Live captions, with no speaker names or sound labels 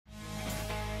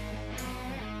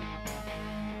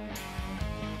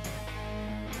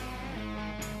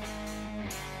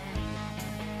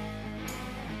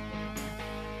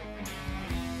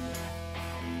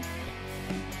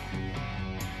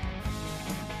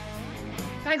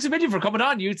Thanks a million for coming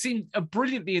on. You seem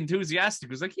brilliantly enthusiastic.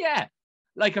 It was like, yeah,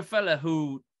 like a fella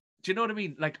who, do you know what I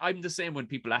mean? Like, I'm the same when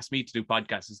people ask me to do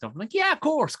podcasts and stuff. I'm like, yeah, of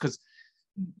course, because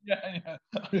yeah.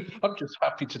 I'm just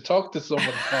happy to talk to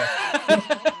someone.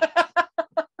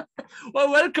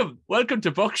 Well, welcome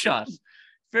to Buckshot.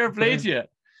 Fair play to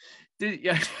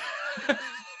you.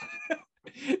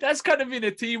 That's kind of been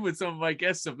a theme with some of my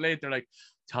guests of late. They're like,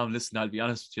 Tom, listen, I'll be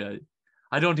honest with you,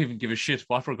 I don't even give a shit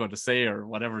what we're going to say or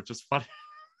whatever. Just what.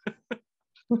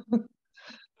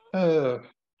 I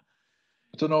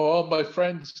don't know. All my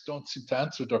friends don't seem to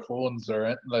answer their phones or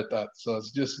anything like that. So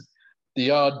it's just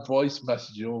the odd voice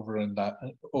message over and back.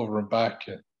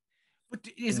 But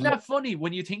isn't that funny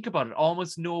when you think about it?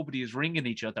 Almost nobody is ringing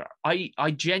each other. I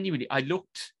genuinely, I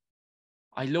looked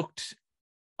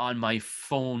on my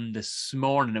phone this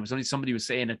morning. It was only somebody was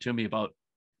saying it to me about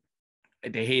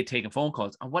they hate taking phone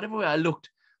calls. And whatever way I looked,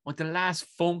 what the last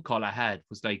phone call I had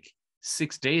was like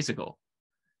 6 days ago.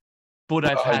 But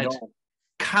I've had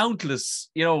countless,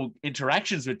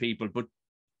 interactions with people, but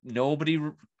nobody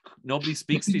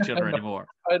speaks to each other anymore.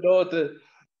 I know that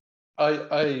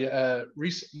I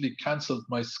recently cancelled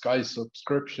my Sky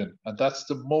subscription, and that's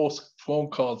the most phone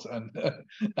calls and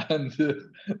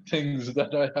things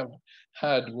that I have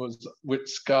had was with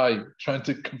Sky trying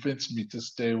to convince me to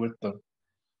stay with them.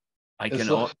 I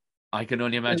can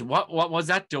only imagine. What was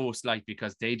that dose like?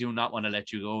 Because they do not want to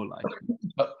let you go. Like,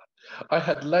 I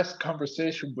had less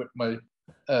conversation with my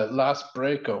last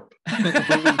breakup.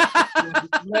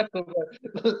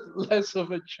 less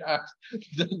of a chat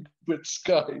than with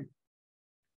Sky.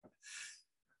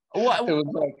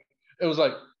 It was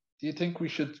like, do you think we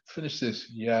should finish this?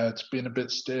 Yeah, it's been a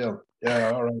bit stale.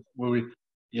 Yeah, all right. Will we?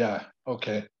 Yeah,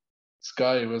 okay.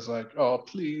 Sky was like, oh,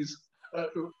 please.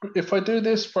 If I do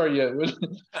this for you,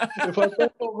 if I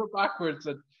go over backwards,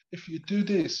 and if you do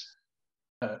this,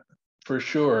 for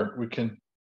sure we can.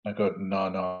 I go,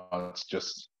 no, it's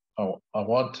just, I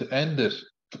want to end it.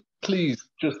 Please,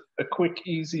 just a quick,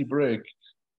 easy break.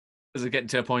 Is it getting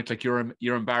to a point like you're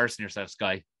embarrassing yourself,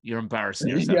 Sky? You're embarrassing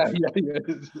yourself.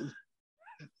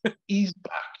 Yeah. Ease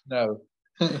back now.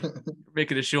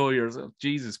 Making a show of yourself.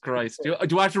 Jesus Christ.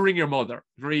 Do I have to ring your mother?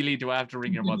 Really? Do I have to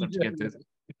ring your mother to get this?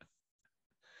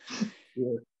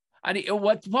 Yeah. And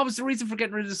what was the reason for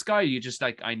getting rid of Sky? You just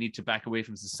like, I need to back away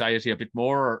from society a bit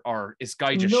more, or is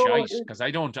Sky just shite? Because I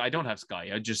don't have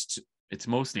Sky. It's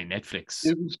mostly Netflix.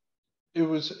 It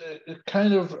was a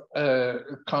kind of a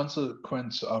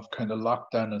consequence of kind of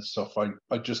lockdown and stuff.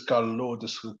 I just got a load of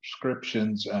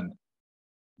subscriptions and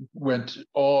went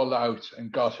all out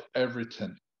and got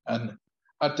everything. And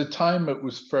at the time, it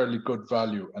was fairly good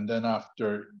value. And then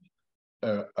after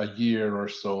a year or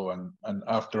so, and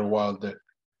after a while,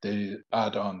 the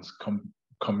add-ons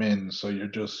come in. So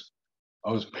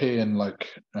I was paying like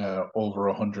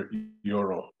over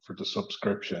 €100 for the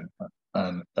subscription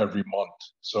and every month.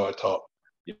 So I thought,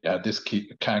 yeah,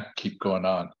 can't keep going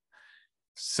on.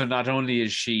 So not only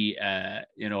is she,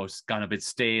 gone a bit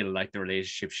stale, like the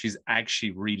relationship, she's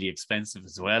actually really expensive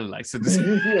as well. Like, so this,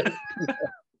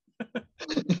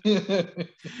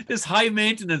 this high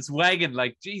maintenance wagon,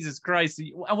 like, Jesus Christ.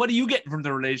 And what are you getting from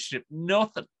the relationship?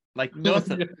 Nothing. Like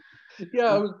nothing.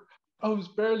 Yeah, I was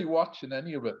barely watching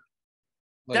any of it.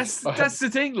 Like, that's the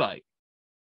thing. Like,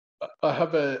 I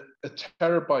have a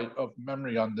terabyte of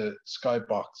memory on the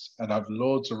Skybox, and I've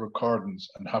loads of recordings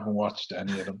and haven't watched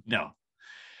any of them. No,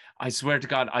 I swear to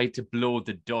God, I had to blow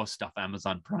the dust off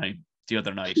Amazon Prime the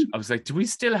other night. I was like,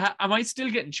 am I still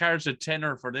getting charged a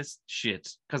tenner for this shit?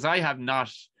 Because I have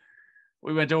not.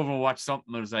 We went over and watched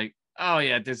something. I was like, oh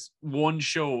yeah, this one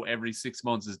show every 6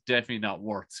 months is definitely not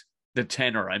worth the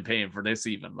tenner I'm paying for this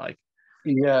even. Like,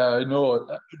 yeah, I know.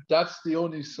 That's the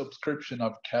only subscription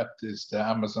I've kept is the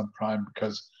Amazon Prime,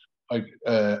 because I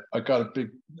got a big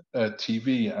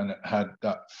TV and it had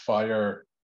that Fire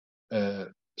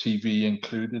TV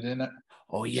included in it.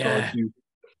 Oh yeah. So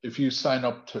if you sign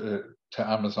up to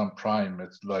Amazon Prime,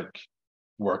 it's like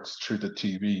works through the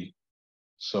TV.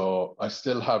 So I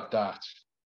still have that,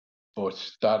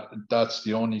 but that's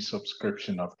the only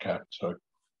subscription I've kept. So I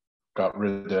got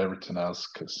rid of everything else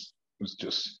because it was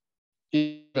just.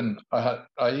 I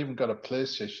even got a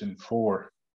PlayStation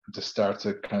 4 to start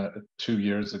it kind of 2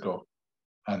 years ago,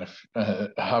 and I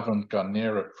haven't gone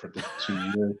near it for the 2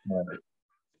 years now.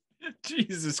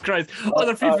 Jesus Christ!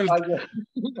 Other people.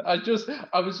 I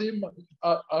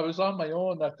was on my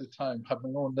own at the time, had my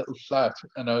own little flat,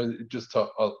 and I just thought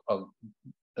I'll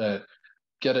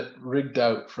get it rigged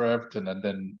out for everything, and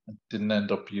then didn't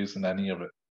end up using any of it.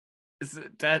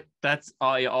 That's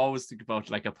I always think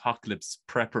about, like, apocalypse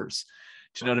preppers.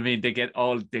 Do you know what I mean? They get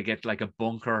like a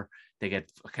bunker. they get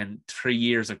fucking 3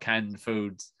 years of canned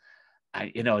foods,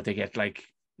 and you know they get like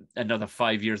another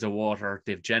 5 years of water.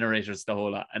 They've generators the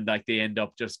whole lot, and like they end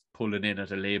up just pulling in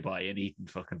at a lay-by and eating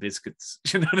fucking biscuits.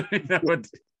 You know what I mean?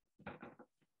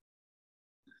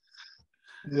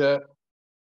 Yeah.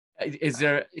 Is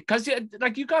there, because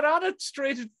you got on it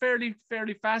straight fairly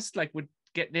fast, like with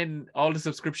getting in all the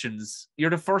subscriptions. You're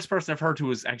the first person I've heard who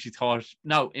has actually thought.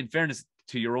 Now, in fairness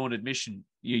to your own admission,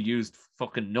 you used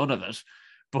fucking none of it,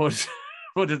 but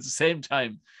but at the same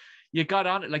time, you got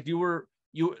on it. Like were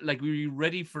you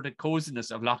ready for the coziness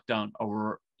of lockdown,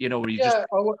 or were you just?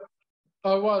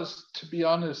 I was, to be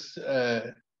honest,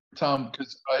 Tom,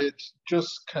 because I had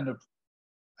just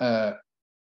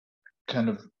kind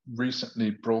of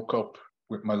recently broke up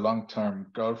with my long-term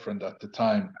girlfriend at the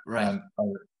time, right. And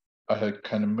I had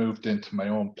kind of moved into my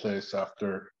own place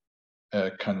after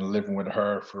kind of living with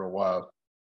her for a while.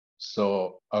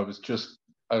 So I was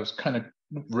kind of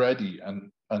ready,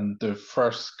 and the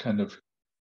first kind of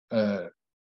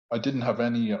I didn't have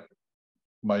any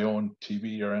my own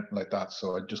TV or anything like that,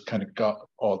 so I just kind of got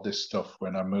all this stuff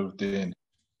when I moved in,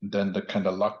 and then the kind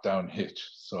of lockdown hit.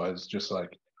 So I was just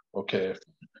like, okay,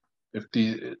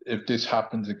 if this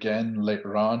happens again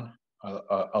later on,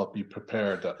 I'll be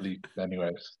prepared at least,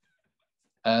 anyways.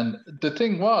 And the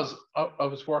thing was, I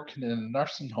was working in a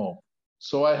nursing home,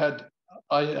 so I had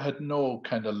no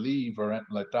kind of leave or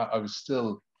anything like that. I was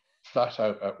still flat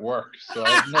out at work, so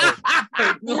I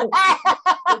had no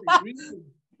reason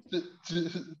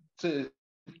to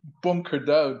bunker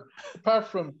down, apart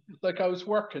from like I was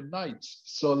working nights,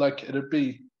 so like it'd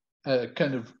be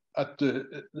kind of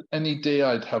any day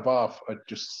I'd have off, I'd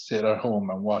just sit at home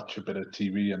and watch a bit of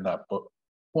TV and that. But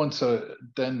once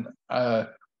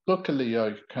luckily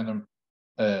I kind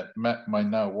of met my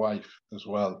now wife as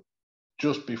well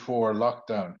just before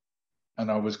lockdown, and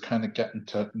I was kind of getting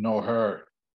to know her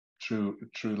through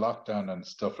lockdown and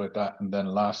stuff like that. And then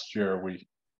last year we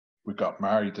got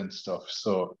married and stuff,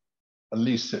 so at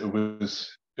least it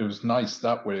was nice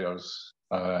that way.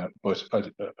 But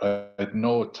I had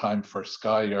no time for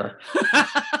Sky or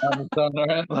Amazon or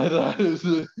anything like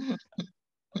that.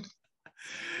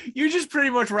 You just pretty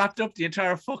much wrapped up the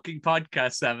entire fucking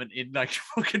podcast, Salmon, in like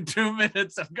fucking 2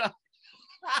 minutes. I've got.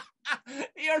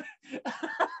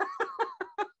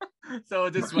 So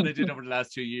this is what I did over the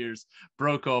last 2 years.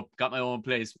 Broke up, got my own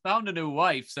place, found a new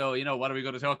wife. So what are we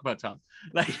going to talk about, Tom?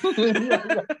 Like.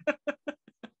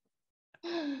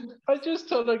 I just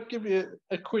thought I'd give you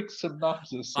a quick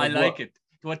synopsis. I like it.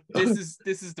 What this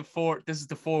is the foreword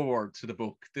to the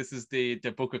book. This is the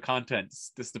book of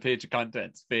contents. This is the page of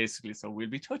contents, basically. So we'll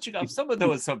be touching on some of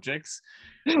those subjects.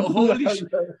 Oh, holy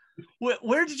shit!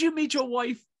 Where did you meet your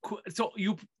wife? So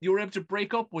you were able to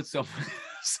break up with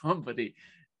somebody,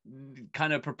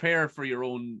 kind of prepare for your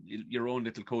own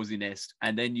little cozy nest,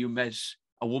 and then you met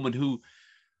a woman who.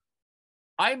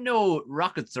 I'm no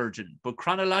rocket surgeon, but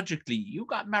chronologically, you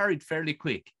got married fairly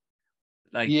quick.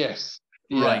 Like yes,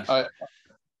 right. Yeah,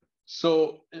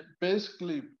 so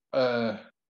basically,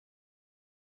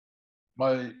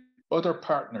 my other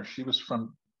partner, she was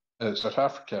from South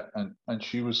Africa, and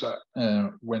she was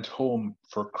went home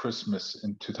for Christmas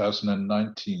in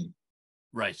 2019.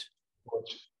 Right. But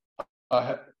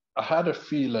I had a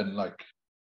feeling like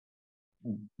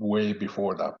way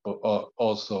before that, but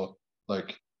also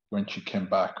like. When she came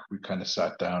back, we kind of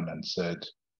sat down and said,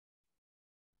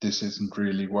 "This isn't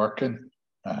really working,"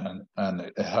 and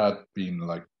it had been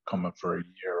like coming for a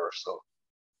year or so.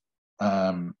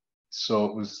 So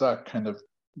it was that kind of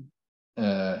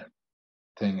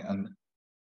thing, and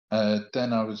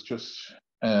then I was just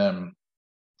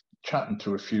chatting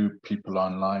to a few people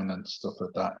online and stuff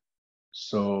like that.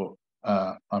 So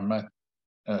I met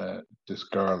this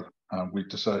girl, and we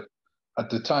decided. At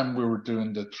the time, we were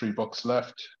doing the $3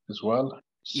 left as well.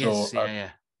 So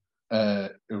yes,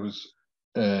 it was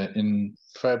in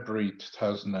February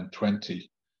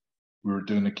 2020. We were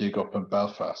doing a gig up in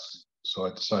Belfast, so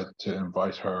I decided to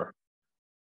invite her,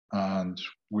 and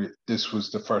this was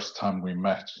the first time we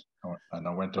met. And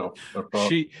I went up.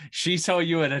 She saw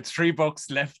you at a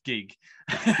 $3 left gig.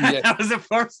 Yes. That was the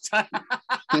first time.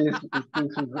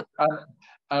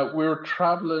 We were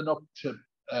traveling up to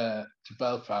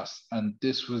Belfast, and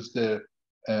this was the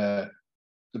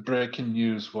breaking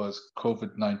news was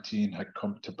COVID-19 had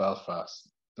come to Belfast,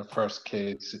 the first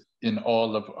case in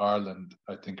all of Ireland,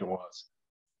 I think it was.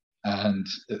 And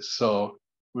so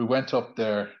we went up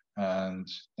there, and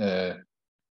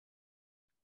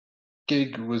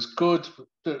gig was good.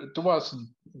 There wasn't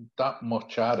that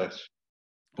much at it,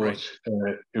 but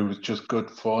it was just good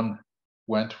fun,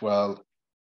 went well,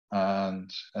 and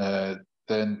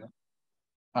then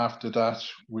after that,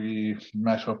 we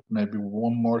met up maybe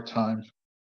one more time.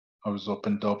 I was up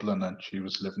in Dublin and she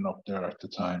was living up there at the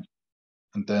time.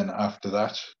 And then after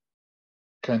that,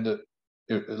 kind of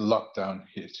lockdown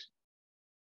hit.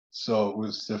 So it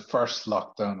was the first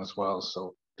lockdown as well.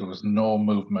 So there was no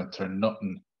movement or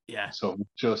nothing. Yeah. So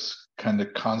just kind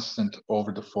of constant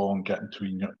over the phone, getting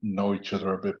to know each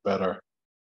other a bit better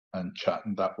and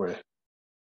chatting that way.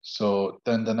 So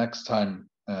then the next time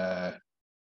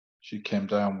she came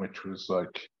down, which was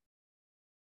like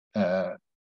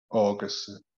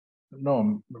August,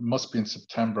 no, it must be in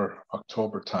September,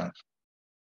 October time.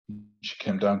 She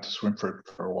came down to Swinford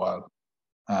for a while.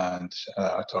 And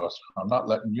I thought, I'm not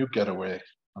letting you get away.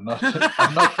 I'm not dragging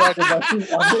that thing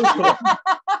on this one.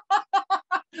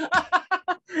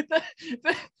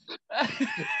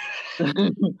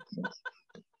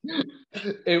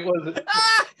 It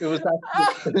was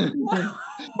actually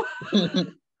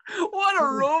what a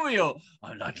Romeo.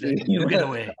 I'm not letting you get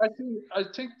away. I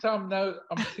think Tom, now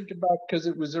I'm thinking back because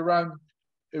it was around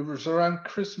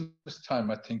Christmas time,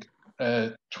 I think,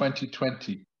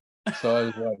 2020. So I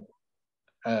was like,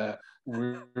 I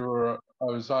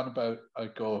was on about, I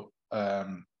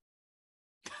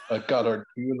got her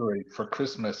jewelry for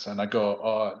Christmas, and I go,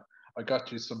 oh, I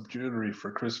got you some jewelry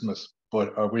for Christmas,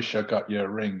 but I wish I got you a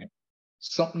ring.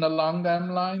 Something along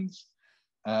them lines.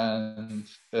 And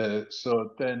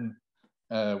so then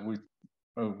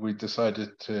we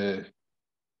decided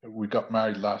we got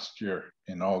married last year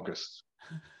in August,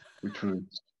 which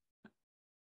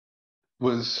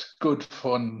was good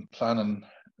fun planning.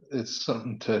 It's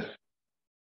something to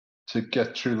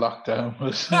get through lockdown.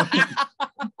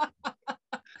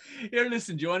 Here,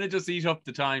 listen, do you want to just eat up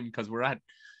the time? Because we're at,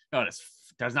 no,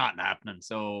 there's nothing happening.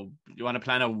 So you want to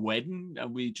plan a wedding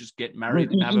and we just get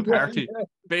married and have a party,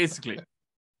 basically?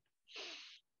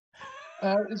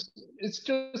 It's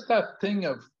just that thing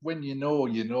of when you know,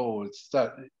 it's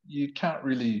that you can't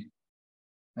really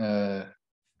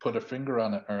put a finger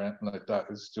on it or anything like that.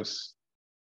 It's just.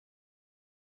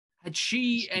 Had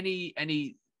she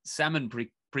any salmon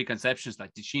preconceptions?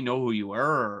 Like, did she know who you were?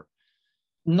 Or?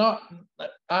 Not,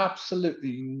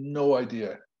 absolutely no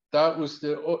idea. That was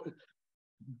the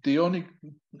only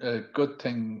good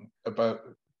thing about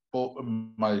both of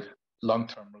my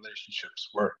long-term relationships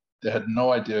were they had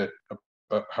no idea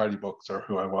about Hardy Bucks or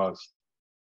who I was.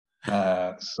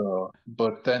 So,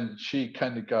 but then she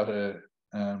kind of got a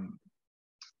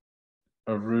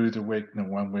rude awakening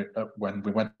when we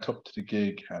went up to the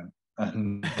gig and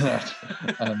and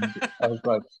I was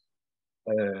like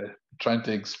trying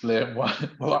to explain what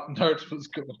on earth was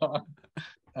going on.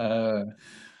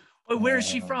 Well, where is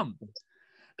she from?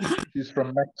 She's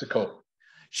from Mexico.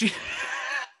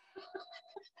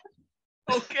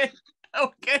 Okay,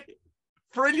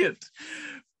 brilliant.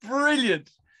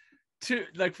 To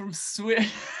like from Sweden.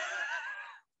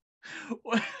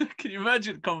 Can you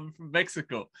imagine coming from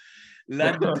Mexico,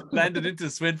 landed into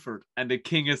Swinford, and the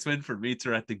king of Swinford meets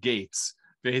her at the gates?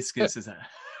 Basically says,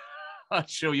 I'll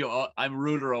show you all, I'm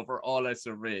ruler over all I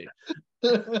survey.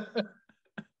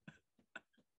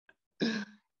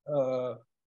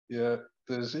 Yeah,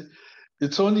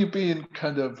 it's only been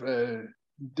kind of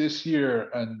this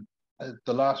year and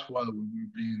the last while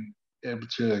we've been able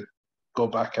to go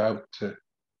back out to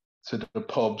the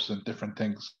pubs and different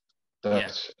things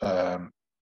that I've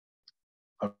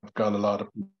got a lot of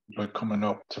people coming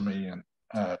up to me and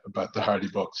about the Hardy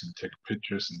Bucks and take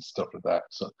pictures and stuff like that.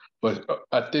 So, but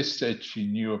at this stage, she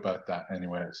knew about that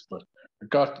anyways. But I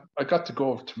got to go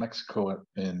over to Mexico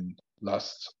in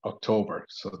last October,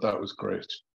 so that was great.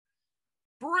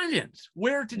 Brilliant.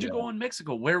 Where did you go in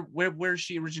Mexico? Where's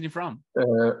she originally from?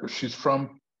 She's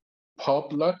from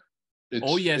Puebla.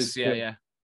 It's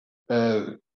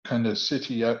kind of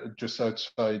city just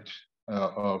outside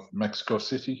of Mexico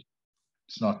City.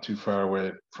 It's not too far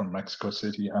away from Mexico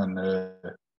City, and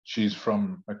she's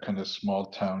from a kind of small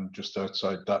town just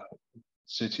outside that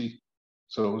city.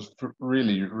 So it was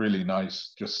really, really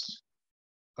nice. Just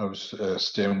I was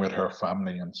staying with her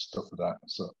family and stuff like that.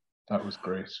 So that was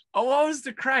great. Oh, what was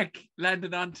the crack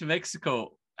landing on to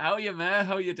Mexico? How are you, man?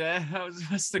 How are you there?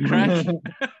 What's the crack?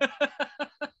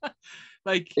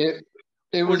 Like, it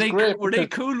was great. Were they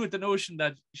cool with the notion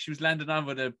that she was landing on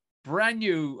with a brand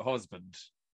new husband?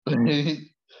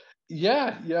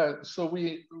 Yeah. So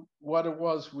we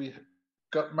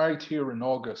got married here in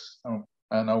August,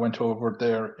 and I went over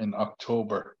there in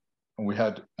October, and we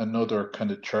had another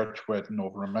kind of church wedding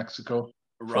over in Mexico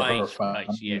for her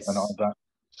family and all that.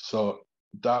 So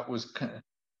that was kind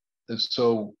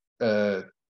of,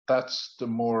 that's the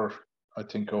more, I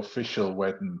think, official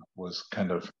wedding was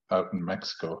kind of out in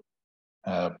Mexico,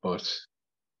 but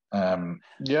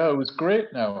Yeah, it was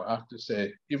great now, I have to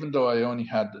say, even though I only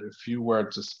had a few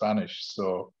words of Spanish,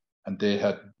 so and they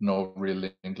had no real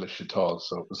English at all.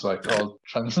 So it was like all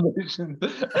translation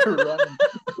around.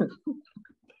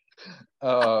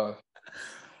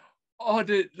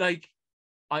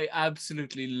 I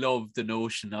absolutely love the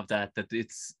notion of that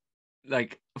it's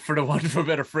like, for the want of a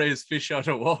better phrase, fish out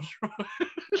of water.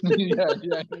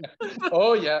 Yeah.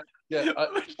 Oh yeah.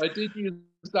 I did use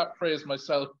that phrase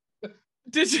myself.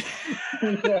 Did you?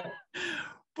 Yeah.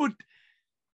 But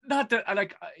not that,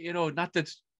 not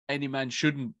that any man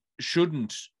shouldn't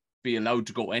be allowed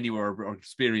to go anywhere or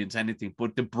experience anything,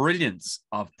 but the brilliance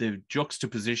of the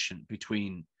juxtaposition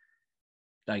between,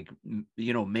 like,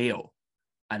 Mayo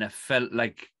and a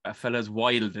fella as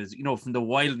wild as, from the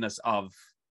wildness of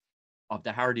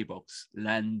the Hardy Bucks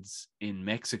lands in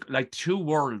Mexico, like two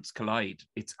worlds collide.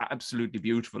 It's absolutely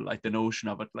beautiful. Like the notion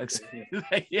of it, like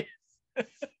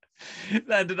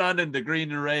landed on in the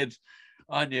green and red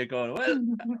on you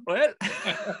going, well.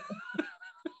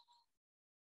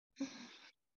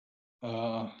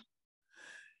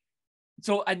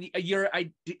 So, and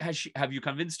have you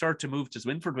convinced her to move to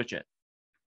Swinford with you?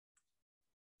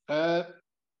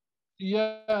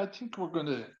 Yeah, I think we're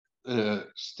going to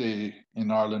stay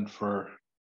in Ireland for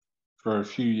a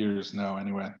few years now,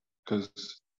 anyway, because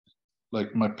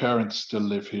like my parents still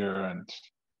live here and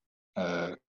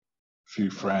a few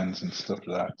friends and stuff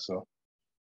like that. So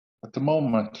at the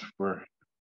moment, we're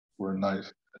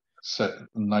nice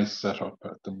setup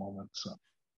at the moment. So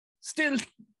still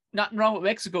nothing wrong with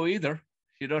Mexico either.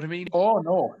 You know what I mean?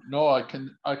 Oh no, I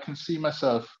can see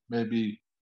myself maybe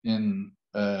in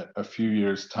a few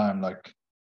years' time, like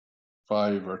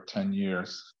 5 or 10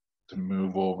 years, to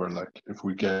move over. Like if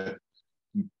we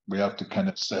have to kind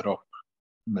of set up,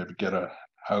 maybe get a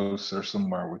house or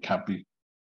somewhere. We can't be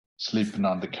sleeping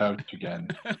on the couch again.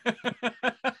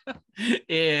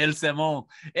 El Simon.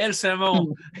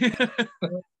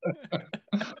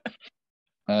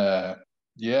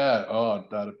 Yeah, oh,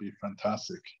 that'd be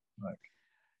fantastic. Like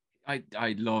I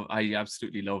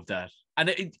absolutely love that.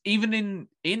 And even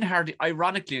in Hardy,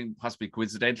 ironically and possibly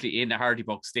coincidentally, in the Hardy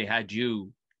Bucks, they had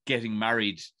you getting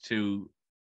married to,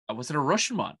 was it a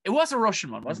Russian one? It was a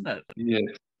Russian one, wasn't it?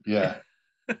 Yeah.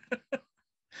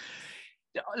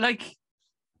 Like,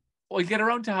 we'll get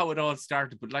around to how it all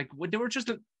started, but like, when they were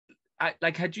just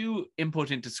like, had you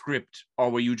input into script, or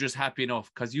were you just happy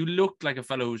enough? Because you looked like a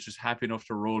fellow who was just happy enough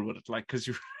to roll with it, like, because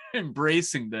you're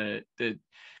embracing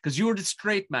because you were the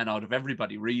straight man out of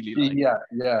everybody, really. Like.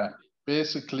 Yeah.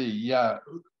 Basically, yeah.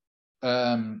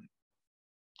 They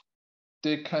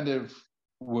kind of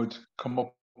would come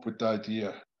up with the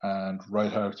idea and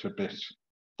write out a bit,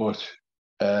 but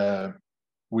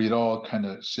we'd all kind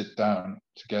of sit down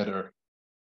together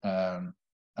and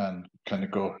kind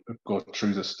of go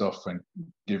through the stuff and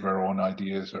give our own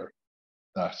ideas or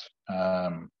that.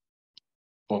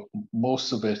 But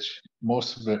most of it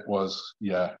was,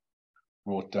 yeah,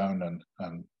 wrote down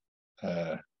and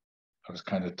I was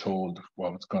kind of told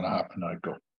what was going to happen. I'd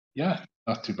go, yeah,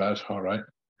 not too bad, all right.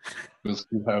 We'll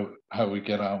see how we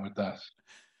get on with that.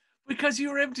 Because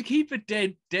you were able to keep it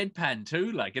deadpan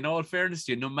too. Like, in all fairness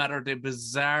to you, no matter the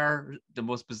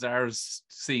most bizarre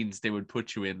scenes they would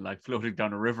put you in, like floating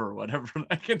down a river or whatever,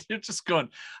 like, and you're just going,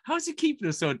 how's he keeping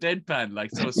it so deadpan,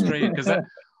 like so straight? Because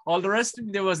all the rest of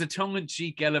them, there was a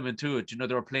tongue-in-cheek element to it.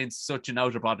 They were playing such an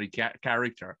out-of-body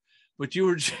character, but you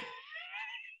were just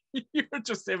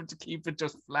able to keep it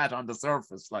just flat on the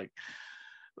surface, like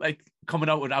coming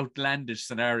out with outlandish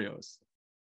scenarios.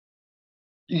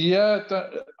 Yeah,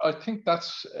 I think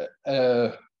that's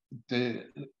they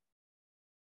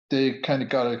kind of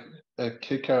got a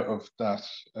kick out of that.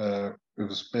 It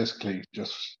was basically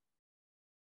just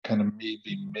kind of me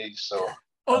being me. So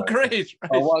great!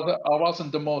 Right. I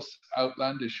wasn't the most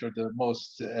outlandish or the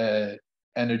most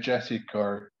energetic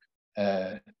or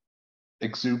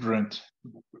exuberant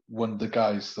one of the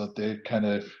guys. So they kind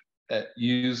of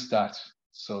used that,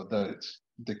 so that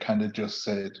they kind of just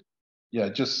said, yeah,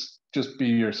 just be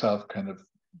yourself, kind of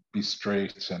be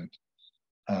straight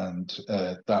and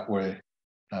that way,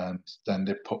 and then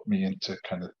they put me into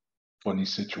kind of funny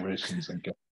situations and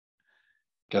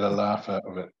get a laugh out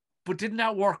of it. But didn't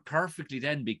that work perfectly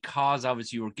then? Because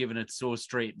obviously you were giving it so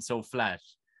straight and so flat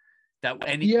that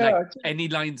any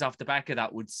lines off the back of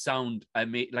that would sound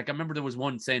like, I remember there was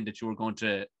one saying that you're going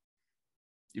to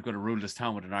rule this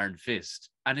town with an iron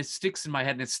fist, and it sticks in my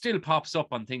head, and it still pops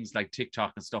up on things like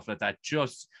TikTok and stuff like that.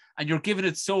 And you're giving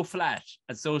it so flat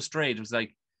and so straight. It was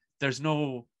like, there's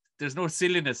no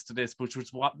silliness to this, which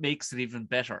was what makes it even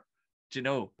better. Do you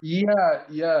know?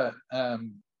 Yeah.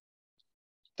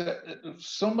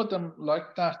 some of them,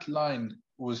 like that line,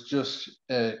 was just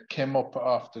came up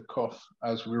off the cuff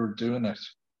as we were doing it.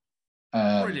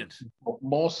 Brilliant. But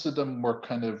most of them were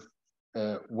kind of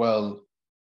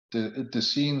the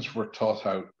scenes were thought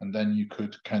out, and then you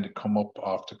could kind of come up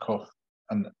off the cuff,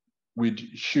 and we'd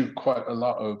shoot quite a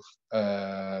lot of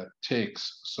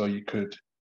takes, so you could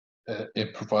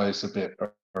improvise a bit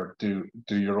or do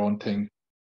your own thing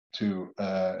to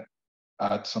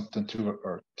add something to it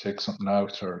or take something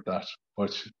out or that.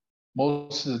 But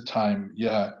most of the time,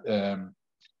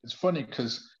 it's funny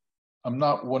because I'm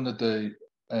not one of the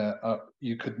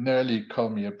you could nearly call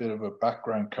me a bit of a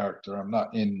background character. I'm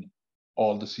not in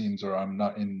all the scenes, or I'm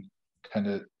not in kind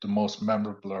of the most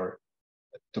memorable or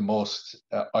the most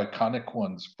iconic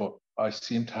ones, but I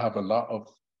seem to have a lot of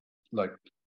like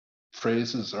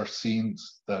phrases or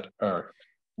scenes that are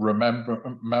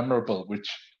memorable, which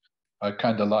I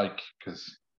kind of like,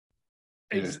 because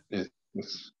it's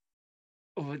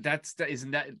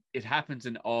isn't that it happens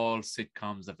in all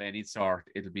sitcoms of any sort.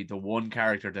 It'll be the one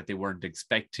character that they weren't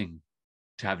expecting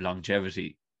to have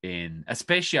longevity in,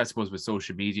 especially I suppose with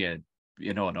social media,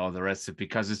 and all the rest of it,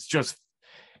 because it's just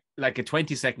like a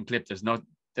 20-second clip.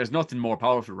 There's nothing more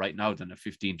powerful right now than a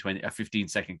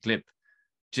 15-second clip.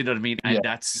 Do you know what I mean? And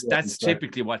that's exactly.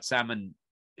 Typically what Salmon,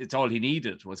 it's all he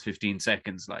needed was 15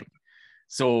 seconds. Like,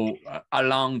 so a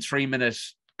long 3-minute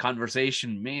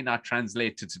conversation may not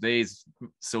translate to today's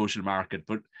social market,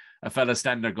 but a fella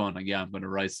standing there going, yeah, I'm going to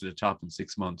rise to the top in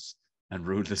 6 months and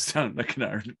rule this down like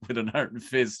with an iron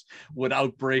fist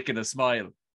without breaking a smile.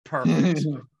 Perfect.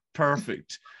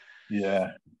 Perfect.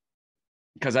 Yeah.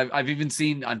 Because I've even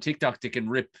seen on TikTok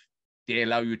they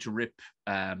allow you to rip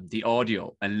the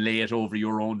audio and lay it over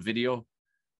your own video.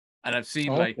 And I've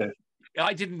seen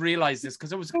I didn't realize this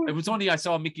because it was only I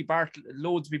saw Mickey Bartlett,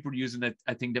 loads of people using it.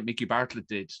 I think that Mickey Bartlett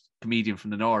did, comedian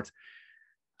from the North.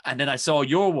 And then I saw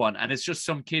your one, and it's just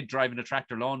some kid driving a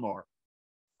tractor lawnmower.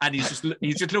 And he's just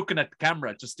looking at the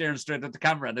camera, just staring straight at the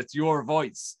camera, and it's your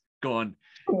voice going,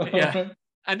 yeah.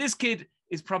 And this kid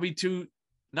is probably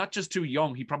not just too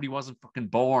young, he probably wasn't fucking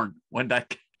born when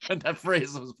that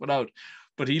phrase was put out.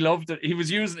 But he loved it. He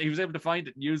was able to find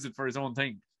it and use it for his own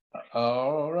thing.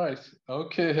 All right.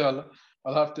 Okay. I'll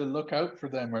have to look out for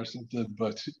them or something.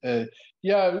 But it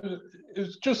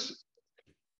was just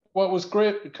what was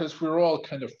great, because we were all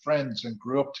kind of friends and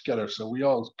grew up together. So we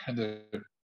all kind of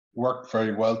worked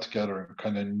very well together and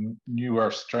kind of knew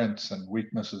our strengths and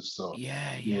weaknesses. So we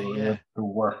were able to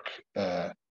work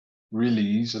really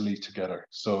easily together.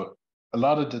 So a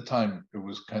lot of the time it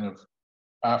was kind of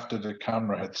after the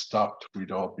camera had stopped,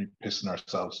 we'd all be pissing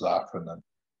ourselves laughing and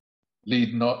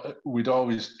leading up. We'd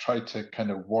always try to kind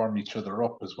of warm each other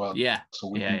up as well. Yeah. So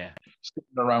we'd be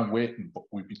sitting around waiting, but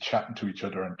we'd be chatting to each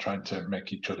other and trying to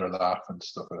make each other laugh and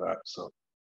stuff like that. So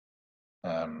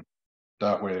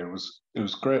that way it was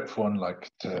great fun, like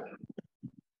to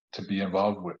be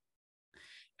involved with.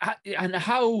 And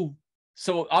how,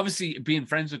 so obviously being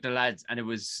friends with the lads, and it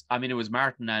was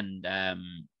Martin and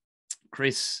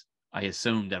Chris, I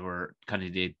assume, that were kind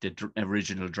of the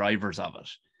original drivers of it.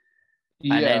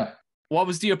 Yeah. And then what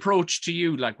was the approach to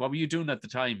you? Like, what were you doing at the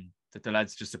time that the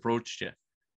lads just approached you?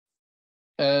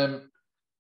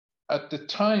 At the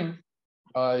time,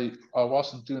 I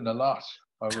wasn't doing a lot.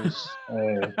 I was.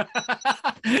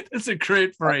 That's a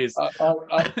great phrase. I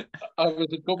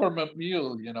was a government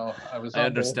mule, I was. I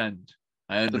understand.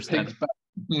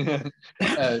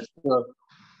 So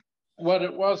what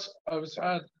it was, I was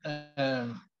at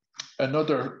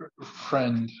another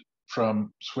friend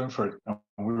from Swinford, and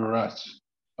I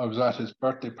was at his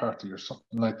birthday party or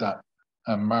something like that,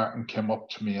 and Martin came up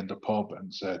to me in the pub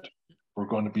and said, "We're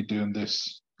going to be doing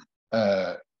this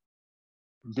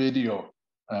video.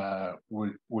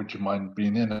 Would you mind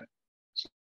being in it?" So,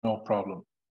 no problem.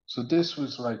 So this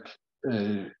was like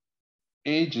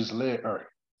ages later,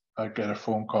 I get a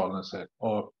phone call and said,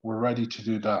 "Oh, we're ready to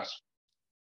do that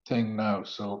thing now."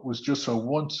 So it was just a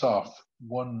once-off,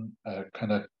 one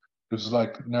kind of. It was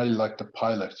like nearly like the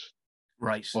pilot,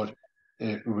 right? But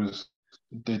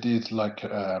they did like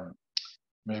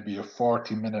maybe a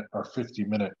 40-minute or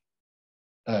 50-minute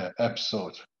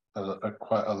episode,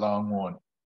 quite a long one,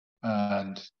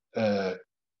 and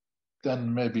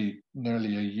then maybe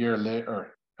nearly a year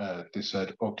later, they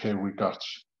said, "Okay, we got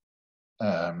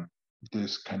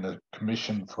this kind of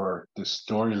commission for this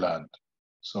Storyland."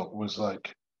 So it was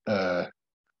like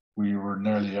we were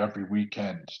nearly every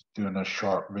weekend doing a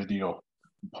short video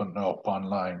and putting it up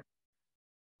online.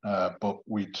 But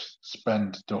we'd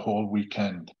spend the whole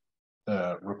weekend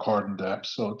recording the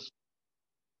episodes,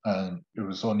 and it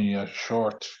was only a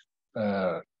short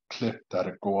clip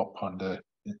that'd go up on the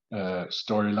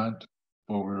Storyland,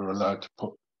 but we were allowed to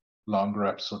put longer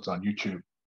episodes on YouTube.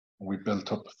 We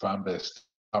built up a fan base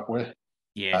that way.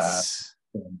 Yes.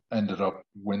 And ended up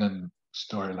winning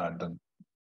Storyland and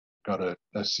got a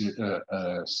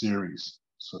series.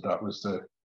 So that was the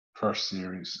first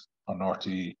series on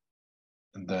RTE,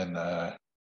 and then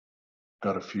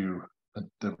got a few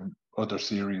the other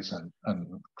series and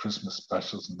Christmas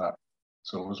specials and that.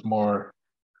 So it was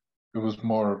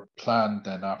more planned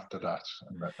than after that.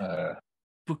 And,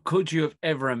 but could you have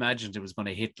ever imagined it was going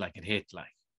to hit like it hit? Like,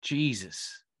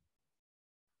 Jesus.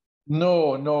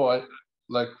 No,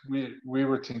 we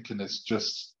were thinking it's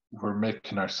just we're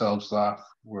making ourselves laugh.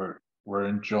 We're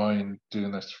enjoying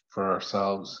doing this for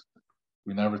ourselves.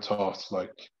 We never thought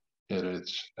like it'd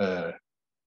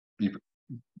be,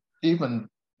 even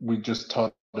we just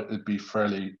thought it'd be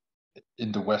fairly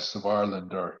in the west of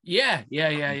Ireland, or yeah,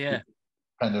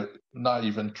 kind of not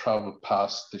even travel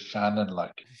past the Shannon,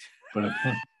 like, but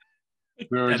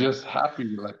we were just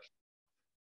happy, like,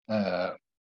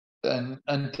 and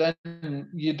then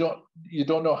you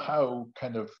don't know how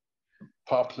kind of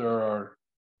popular or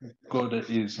good it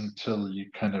is until you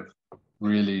kind of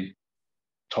really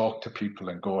talk to people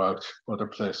and go out other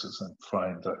places and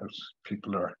find that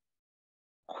people are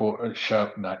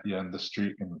shouting at you in the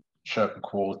street and shouting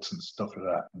quotes and stuff like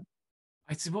that.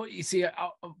 I suppose you see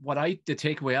the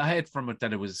takeaway I had from it,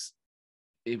 that it was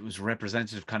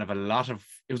representative kind of a lot of,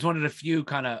 it was one of the few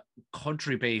kind of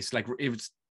country based, like it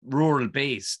was rural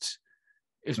based.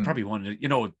 It was probably one of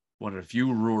the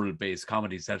few rural based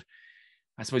comedies that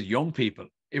I suppose young people,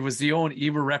 it was the only,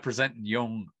 you were representing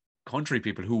young country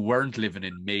people who weren't living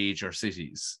in major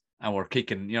cities and were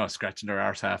kicking, scratching their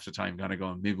arse half the time, kind of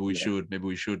going, maybe we should, maybe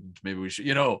we shouldn't, maybe we should,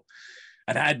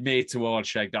 and had mates who all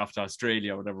shagged off to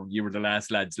Australia or whatever. You were the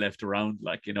last lads left around,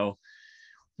 like,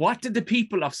 What did the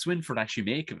people of Swinford actually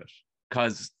make of it?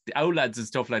 Because the outlads and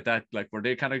stuff like that, like, were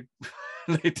they kind of,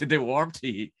 like, did they warm to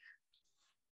you?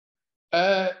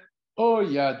 Oh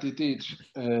yeah, they did.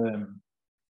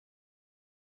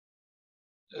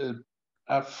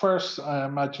 At first, I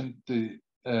imagined they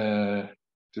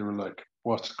were like,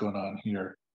 "What's going on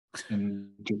here?" and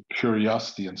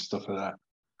curiosity and stuff like that.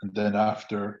 And then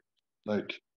after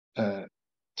like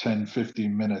 10,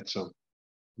 15 minutes of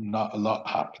not a lot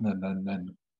happening, and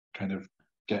then kind of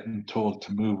getting told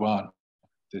to move on,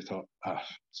 they thought,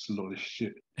 it's a load of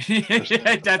shit.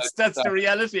 Yeah, that's the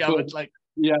reality of it. Like,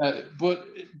 yeah, but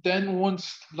then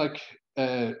once like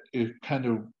it kind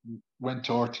of went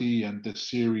to RT and the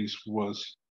series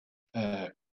was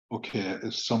okay,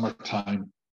 it's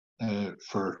summertime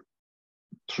for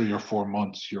 3 or 4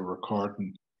 months you're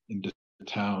recording in the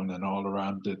town and all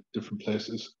around the different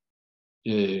places.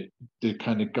 They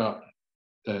kind of got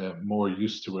more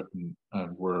used to it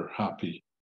and were happy.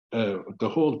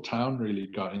 The whole town really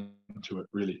got into it,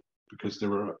 really, because they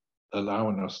were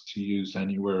allowing us to use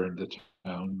anywhere in the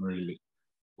town, really,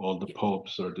 all the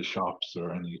pubs or the shops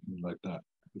or anything like that.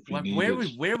 If you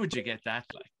needed. Where would you get that,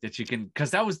 like, that you can,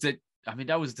 because that was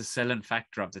the selling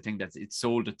factor of the thing, that it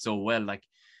sold it so well, like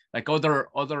other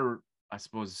I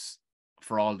suppose,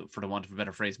 for the want of a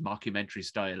better phrase, mockumentary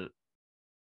style,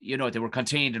 they were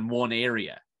contained in one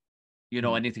area.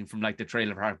 Anything from like the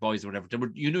Trailer Park Boys or whatever,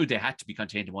 you knew they had to be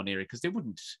contained in one area because they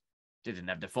didn't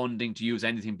have the funding to use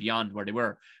anything beyond where they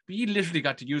were. But you literally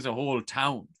got to use a whole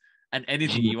town and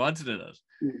anything you wanted in it.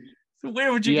 So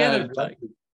where would you get it? Like,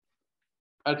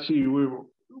 actually, we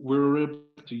were able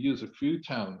to use a few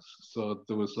towns. So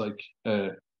there was like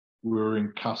we were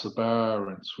in Castlebar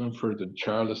and Swinford and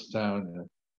Charlestown and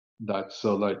that.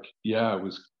 So like, yeah, it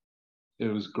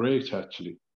was great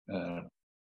actually.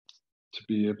 To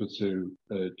be able to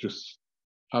just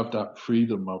have that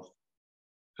freedom of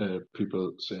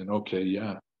people saying, okay,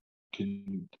 yeah,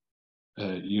 can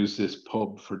use this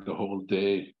pub for the whole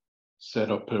day,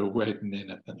 set up a wedding in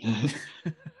it.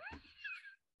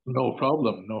 No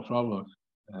problem.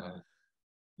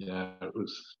 Yeah, it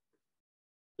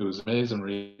was amazing,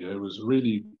 really. It was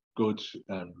really good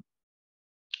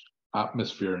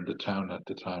atmosphere in the town at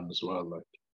the time as well. Like,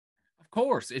 of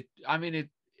course,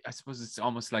 I suppose it's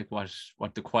almost like what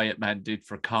the Quiet Man did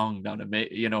for Kong down in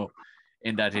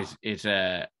that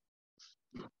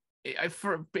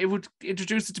it would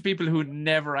introduce it to people who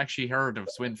never actually heard of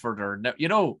Swinford, or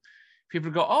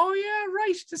people go, oh yeah,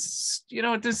 right, this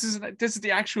is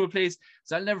the actual place.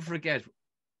 So I'll never forget.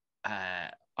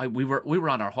 We were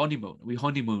on our honeymoon. We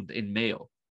honeymooned in Mayo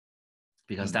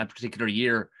because that particular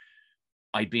year,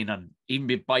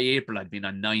 even by April, I'd been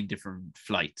on 9 different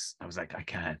flights. I was like, I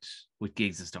can't, with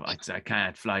gigs and stuff, I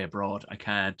can't fly abroad. I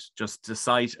can't, just the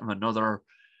sight of another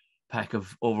pack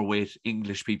of overweight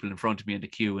English people in front of me in the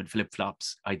queue in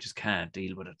flip-flops. I just can't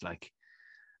deal with it. Like,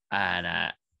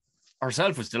 and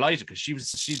herself was delighted because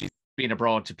she'd been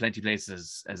abroad to plenty of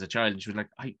places as a child, and she was like,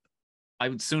 I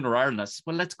would sooner Ireland. I said,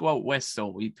 well, let's go out west.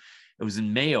 So it was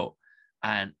in Mayo,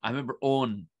 and I remember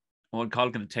Owen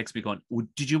Colgan had text me going,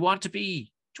 do you want to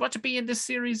be in this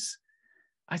series?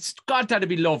 I said, God, that'd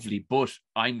be lovely, but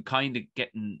I'm kind of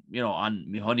getting,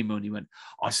 on my honeymoon. He went,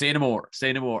 oh, say no more.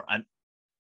 And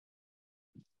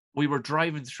we were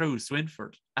driving through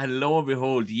Swinford, and lo and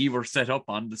behold, ye were set up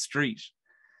on the street.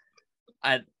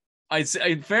 And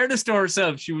in fairness to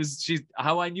herself,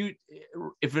 how I knew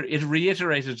if it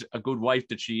reiterated a good wife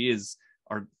that she is,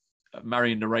 or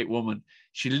marrying the right woman.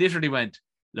 She literally went,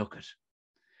 look it,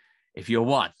 if you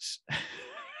want,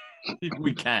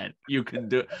 you can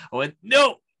do it. I went,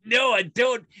 no, I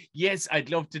don't. Yes, I'd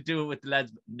love to do it with the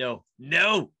lads. But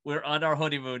no, we're on our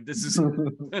honeymoon. This is.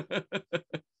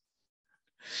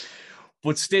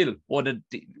 But still, one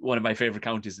of my favorite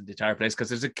counties in the entire place,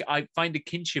 because I find a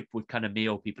kinship with kind of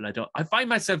Mayo people. I find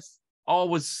myself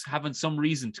always having some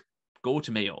reason to go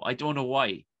to Mayo. I don't know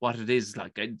what it is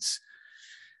like. It's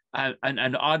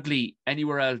and oddly,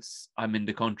 anywhere else I'm in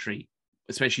the country,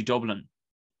 especially Dublin,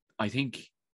 I think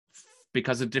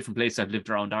because of different places I've lived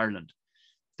around Ireland,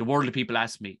 the world of people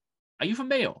ask me, "Are you from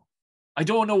Mayo?" I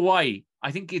don't know why.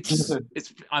 I think it's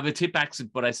I'm a tip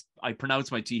accent, but I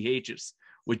pronounce my THs.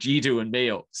 Which you do in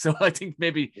Mayo. So I think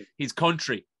maybe he's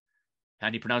country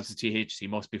and he pronounces TH, he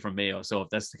must be from Mayo. So if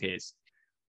that's the case.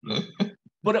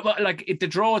 but like the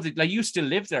draw, like you still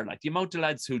live there, like the amount of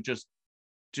lads who just,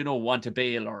 want to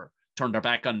bail or turn their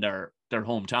back on their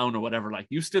hometown or whatever, like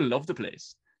you still love the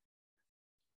place.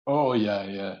 Oh,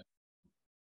 yeah.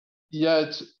 Yeah,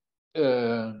 it's,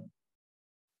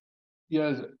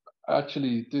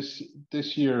 actually this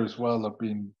year as well, I've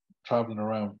been traveling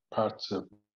around parts of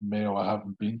Mayo I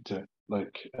haven't been to,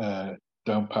 like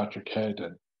down Patrick Head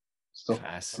and stuff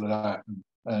like that.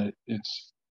 And it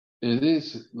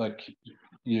is like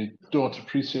you don't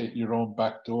appreciate your own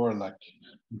back door, like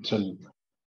until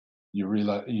you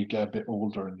realize you get a bit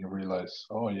older and you realize,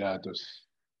 oh yeah,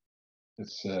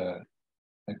 it's a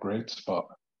great spot.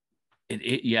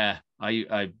 I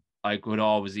could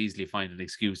always easily find an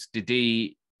excuse.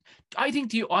 I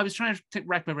was trying to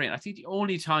rack my brain. I think the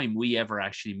only time we ever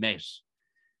actually met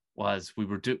was we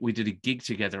did a gig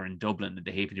together in Dublin at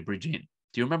the Halfpenny Bridge Inn.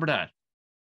 Do you remember that?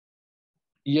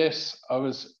 Yes, I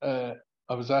was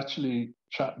actually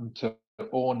chatting to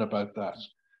Owen about that.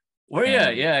 Were you?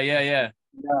 Yeah.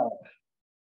 Yeah,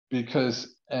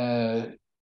 because to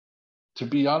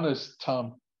be honest,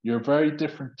 Tom, you're very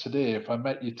different today. If I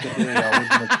met you today, I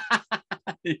wouldn't have.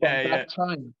 That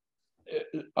time,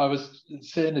 I was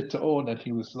saying it to Owen, and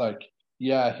he was like,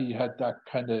 "Yeah, he had that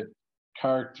kind of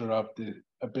character of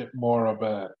a bit more of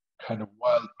a kind of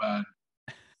wild man,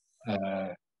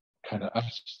 kind of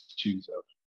attitude of."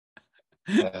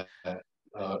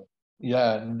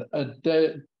 Yeah, and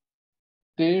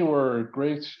they were a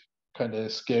great kind of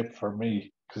escape for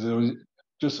me, because it was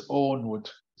just Owen would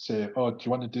say, "Oh, do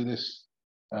you want to do this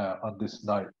on this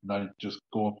night?" And I'd just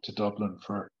go up to Dublin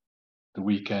for the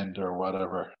weekend or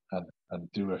whatever and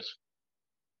do it,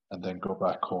 and then go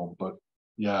back home. But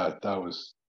yeah, that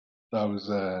was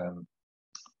an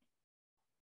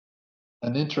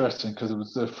interesting, because it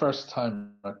was the first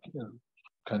time I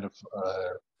kind of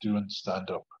doing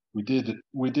stand up. We did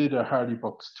a Hardy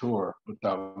Bucks tour, but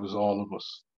that was all of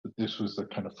us. But this was the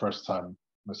kind of first time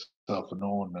myself and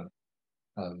Owen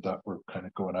and that we're kind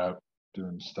of going out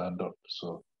doing stand up.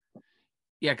 So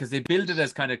yeah, because they build it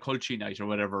as kind of culture night or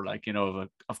whatever, like,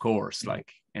 of course,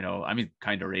 like, I mean,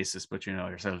 kind of racist, but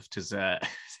yourself, tis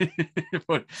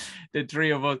but the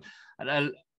three of us,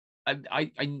 and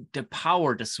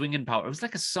the swinging power, it was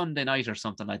like a Sunday night or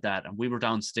something like that, and we were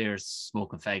downstairs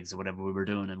smoking fags or whatever we were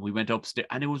doing, and we went upstairs,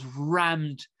 and it was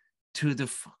rammed to the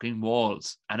fucking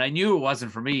walls, and I knew it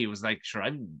wasn't for me. It was like, sure,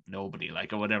 I'm nobody,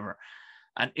 like, or whatever,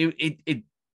 and it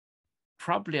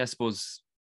probably, I suppose,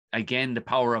 again, the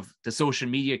power of the social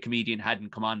media comedian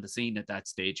hadn't come on the scene at that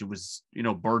stage. It was,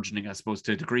 burgeoning, I suppose,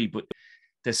 to a degree, but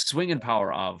the swinging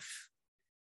power of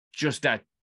just that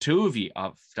two of you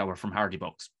that were from Hardy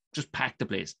Bucks just packed the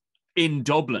place in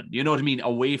Dublin, you know what I mean?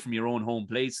 Away from your own home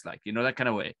place, like, that kind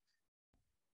of way.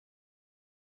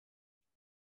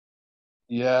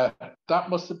 Yeah, that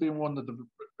must have been one of the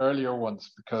earlier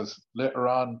ones, because later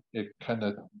on it kind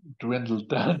of dwindled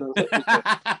down a little bit.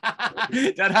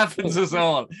 That happens to us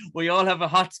all. We all have a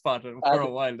hot spot for a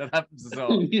while. That happens to us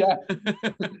all. Yeah.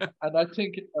 And I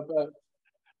think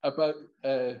about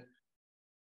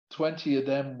 20 of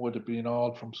them would have been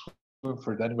all from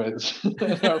Swinford anyways.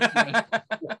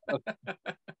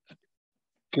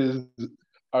 Because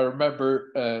I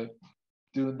remember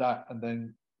doing that and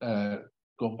then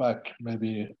going back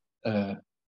maybe a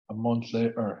month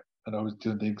later, and I was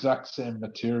doing the exact same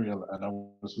material, and I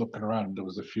was looking around, and there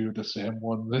was a few of the same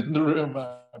ones in the room. And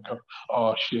I go,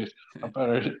 oh shit, I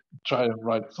better try and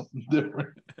write something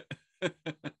different.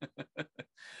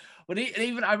 But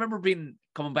even I remember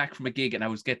coming back from a gig, and I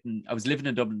was living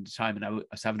in Dublin at the time, and I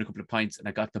was having a couple of pints, and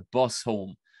I got the bus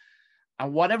home,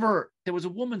 and there was a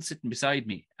woman sitting beside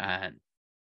me, and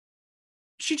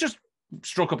she just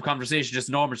struck up a conversation,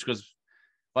 just normal. She goes,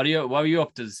 what are you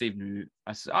up to this evening?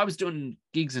 I said, I was doing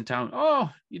gigs in town. Oh,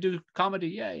 you do comedy?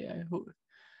 Yeah. And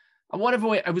whatever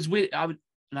way I was done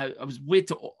a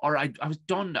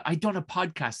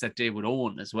podcast that day with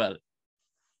Owen as well.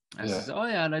 I says, oh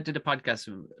yeah, and I did a podcast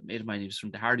with a mate of mine. He was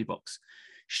from the Hardy Bucks.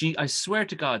 I swear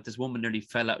to God, this woman nearly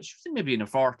fell out. She was maybe in her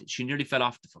 40s. She nearly fell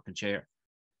off the fucking chair.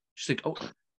 She's like, oh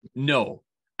no.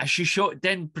 And she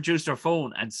then produced her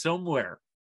phone, and somewhere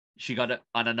she got it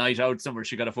on a night out somewhere.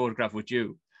 She got a photograph with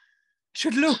you. She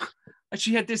said, look, and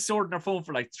she had this sword in her phone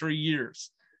for like 3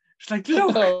 years. She's like,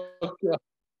 look.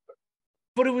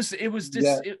 But it was this.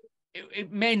 Yeah.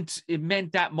 It meant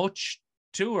that much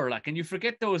to her, like, and you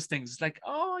forget those things. It's like,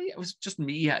 oh yeah, it was just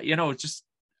me, you know. It's just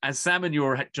as Salmon, you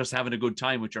were just having a good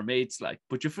time with your mates, like,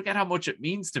 but you forget how much it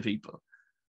means to people.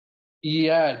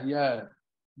 Yeah,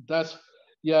 that's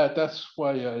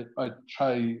why I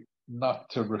try not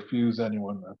to refuse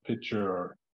anyone a picture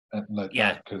or anything like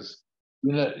that, because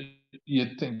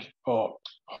you'd think, oh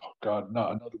God,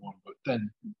 not another one. But then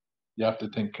you have to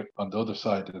think on the other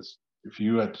side is if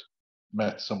you had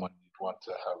met someone you'd want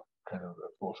to have kind of a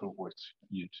photo with,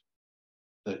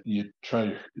 you'd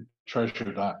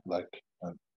treasure that, like.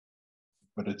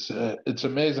 But it's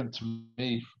amazing to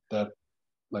me that,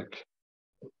 like,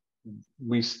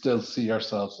 we still see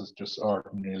ourselves as just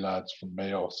ordinary lads from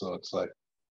Mayo. So it's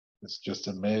just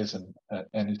amazing at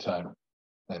any time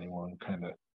anyone kind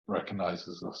of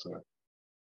recognizes us or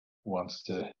wants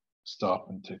to stop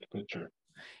and take a picture.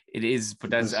 It is,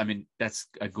 but that's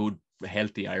a good,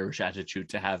 healthy Irish attitude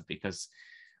to have, because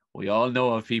we all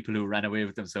know of people who ran away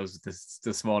with themselves with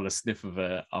the smallest sniff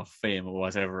of fame or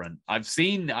whatever. And I've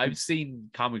seen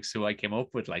comics who I came up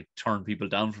with, like, turn people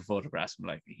down for photographs. I'm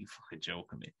like, are you fucking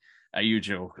joking me? Are you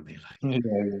joking me? Like,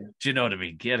 do you know what I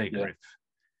mean? Get a grip.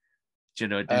 Do you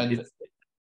know? And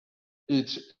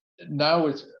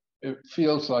it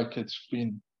feels like it's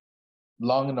been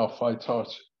long enough. I thought,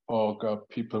 oh God,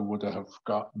 people would have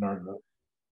forgotten, or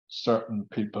certain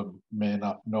people may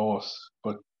not know us,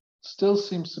 but still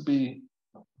seems to be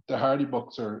the Hardy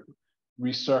Bucks are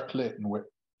recirculating with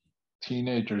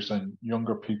teenagers and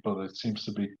younger people. It seems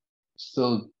to be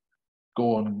still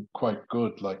going quite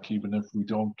good. Like, even if we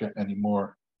don't get any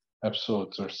more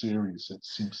episodes or series, it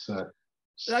seems to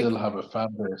still have a fan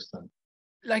base. And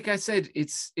like I said,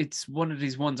 it's one of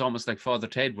these ones almost like Father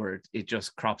Ted, where it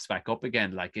just crops back up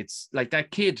again. Like, it's like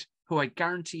that kid who I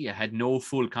guarantee you had no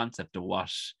full concept of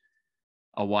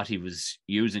what he was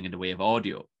using in the way of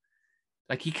audio.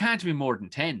 Like, he can't be more than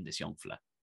 10, this young fella.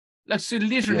 Like, so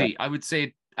literally, I would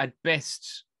say at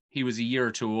best he was a year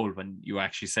or two old when you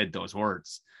actually said those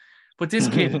words. But this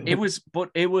kid, it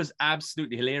was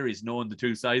absolutely hilarious knowing the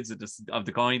two sides of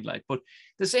the coin. Like, but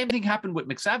the same thing happened with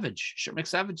McSavage. Sure,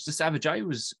 McSavage, the Savage Eye,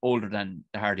 was older than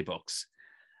the Hardy Bucks,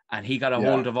 and he got a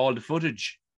hold of all the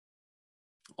footage.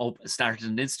 Started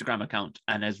an Instagram account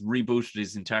and has rebooted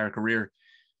his entire career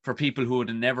for people who would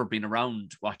have never been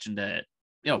around watching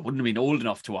wouldn't have been old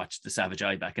enough to watch the Savage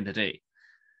Eye back in the day.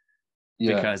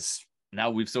 Yeah. Because now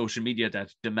we've social media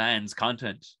that demands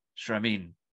content. Sure, I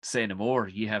mean, say no more.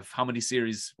 You have how many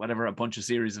series, whatever, a bunch of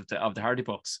series of the Hardy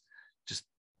Bucks. Just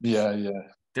there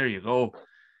you go.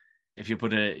 If you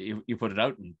put it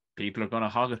out, and people are going to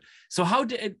hog it. So how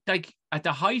did it, like, at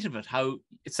the height of it, how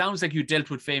it sounds like you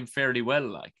dealt with fame fairly well,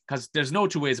 like, because there's no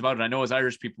two ways about it. I know as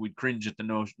Irish people we'd cringe at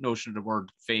the notion of the word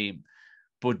fame,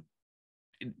 but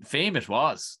fame it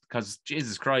was, because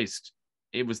Jesus Christ,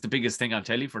 it was the biggest thing on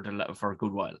telly for a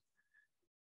good while.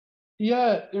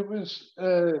 Yeah, it was.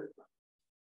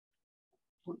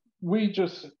 We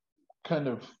just kind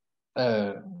of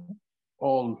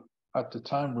all at the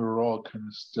time, we were all kind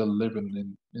of still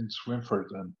living in Swinford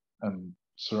and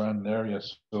surrounding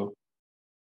areas. So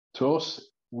to us,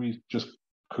 we just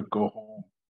could go home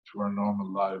to our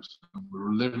normal lives, and we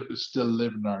were still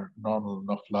living our normal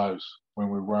enough lives when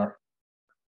we weren't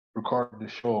recording the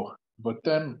show. But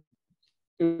then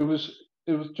it was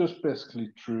just basically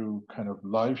through kind of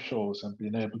live shows and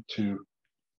being able to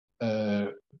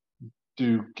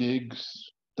do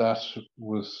gigs that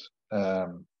was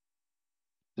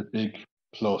the big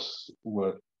plus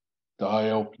with the eye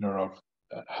opener of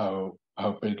how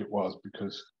big it was,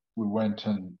 because we went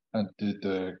and did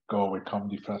the Galway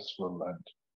Comedy Festival and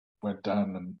went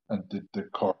down and did the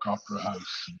Cork Opera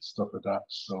House and stuff like that.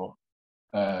 So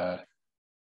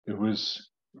it was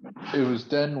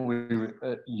then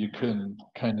you can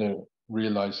kind of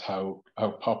realize how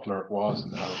popular it was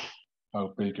and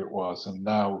how big it was. And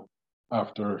now,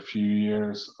 after a few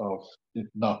years of it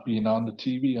not being on the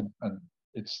TV, and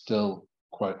it's still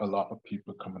quite a lot of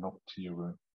people coming up to you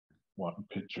and wanting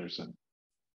pictures, and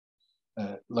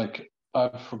like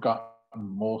I've forgotten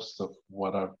most of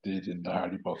what I've did in the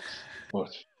Hardy Bucks,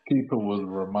 but people will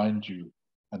remind you,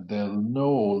 and they'll know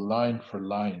line for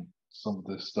line some of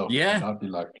this stuff, and I'll be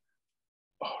like,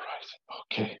 all right,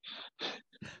 okay.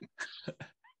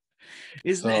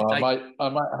 Isn't it like... I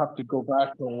might have to go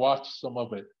back and watch some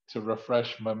of it to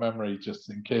refresh my memory, just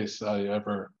in case I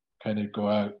ever kind of go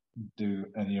out and do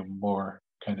any more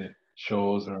kind of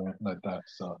shows or anything like that.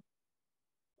 So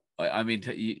I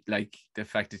mean, like the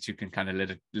fact that you can kind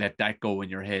of let that go in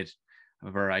your head,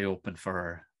 where I opened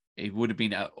for, it would have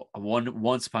been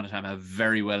once upon a time a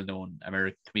very well known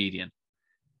American comedian,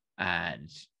 and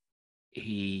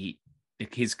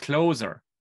his closer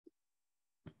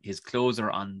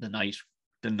on the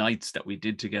nights that we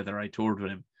did together, I toured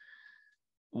with him,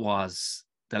 was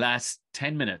the last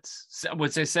 10 minutes, I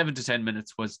would say 7 to 10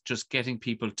 minutes, was just getting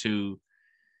people to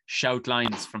shout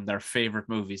lines from their favorite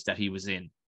movies that he was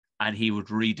in, and he would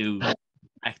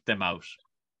act them out.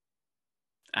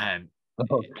 And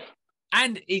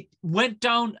it went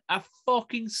down a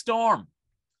fucking storm.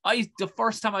 The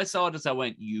first time I saw this, I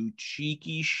went, you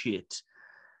cheeky shit.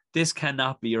 This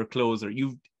cannot be your closer.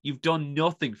 You've done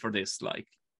nothing for this. Like,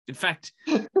 in fact,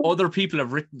 other people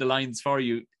have written the lines for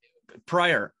you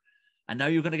prior, and now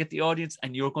you're going to get the audience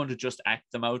and you're going to just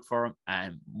act them out for them.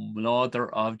 And mother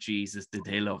of Jesus, did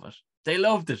they love it? They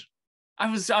loved it. I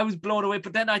was blown away.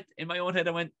 But then in my own head,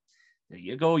 I went, there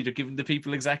you go. You're giving the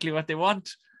people exactly what they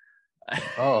want.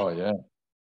 Oh yeah.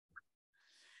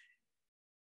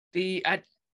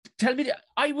 Tell me,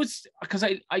 because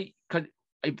I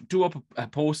do up a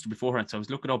post beforehand, so I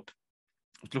was looking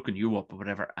you up or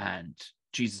whatever, and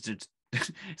Jesus,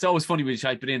 it's always funny when you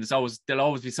type it in. There'll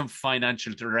always be some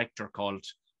financial director called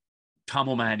Tom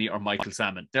O'Mahony or Michael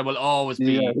Salmon. There will always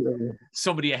be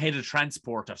somebody ahead of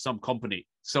transport of some company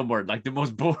somewhere, like the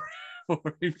most boring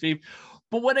people.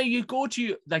 But when you go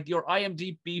to like your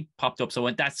IMDb popped up, so I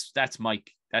went, that's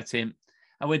Mike, that's him.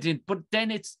 I went in, but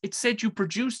then it said you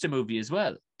produced a movie as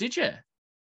well. Did you?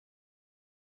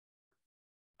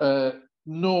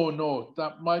 No,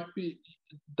 that might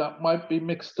be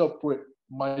mixed up with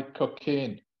Mike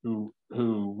Cockane, who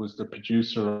was the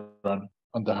producer on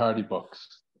the Hardy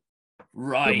Bucks.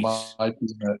 Right.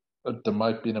 There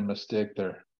might be a mistake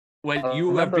there. Well,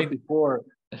 before.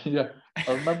 Yeah,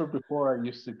 I remember before I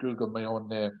used to Google my own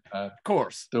name, and of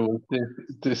course there was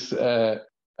this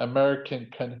American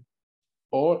kind of,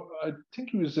 I think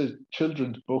he was a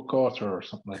children's book author or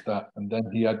something like that, and then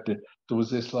there was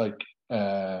this like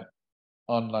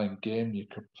online game you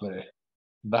could play.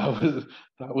 That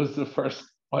was the first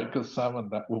Michael Salmon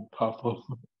that would pop up.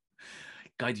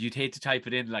 God, you'd hate to type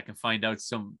it in like and find out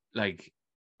some like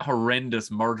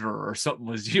horrendous murderer or something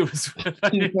was used.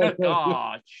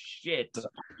 Oh shit!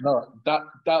 No,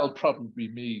 that'll probably be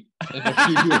me in a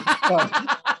few years' time.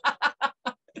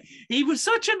 He was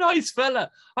such a nice fella.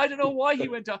 I don't know why he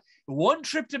went off. One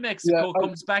trip to Mexico,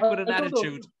 comes back with an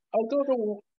attitude. I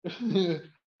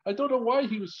don't know why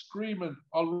he was screaming,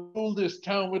 "I'll rule this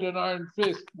town with an iron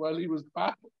fist," while he was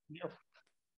back.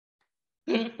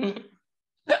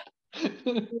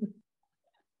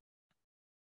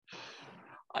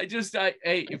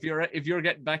 Hey, if you're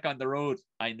getting back on the road,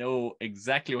 I know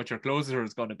exactly what your closer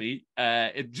is going to be.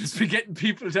 It'd just be getting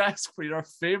people to ask for your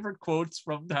favorite quotes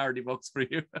from the Hardy Bucks for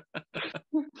you.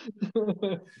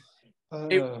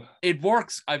 It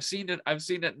works. I've seen it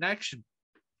in action.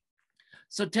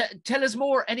 So tell us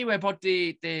more anyway about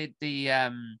the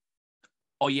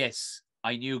oh yes,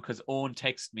 I knew, because Owen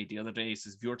texted me the other day. He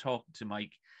says, if you're talking to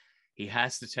Mike, he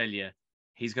has to tell you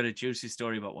he's got a juicy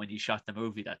story about when you shot the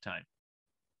movie that time.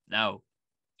 Now,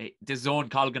 this is Owen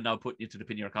Colgan now putting you to the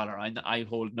pin of your collar. I'm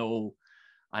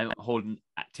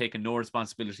taking no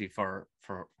responsibility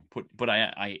but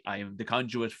I am the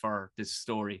conduit for this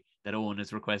story that Owen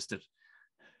has requested.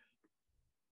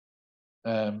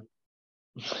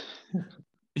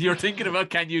 You're thinking about,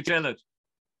 can you tell it?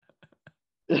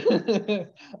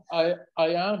 I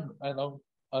am, and I'm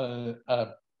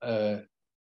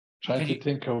trying to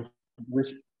think of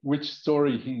which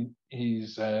story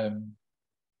he's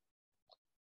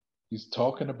he's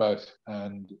talking about,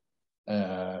 and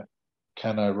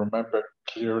can I remember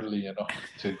clearly enough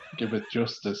to give it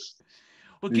justice?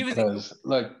 Well, Because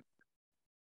like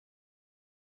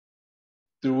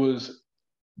there was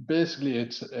basically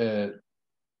it's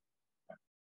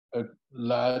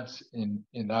lads in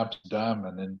Amsterdam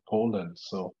and in Poland,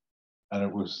 so, and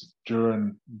it was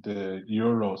during the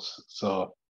Euros,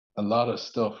 so a lot of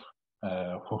stuff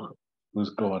was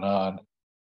going on.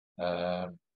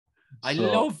 I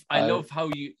love how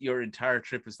your entire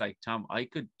trip is like, Tom, I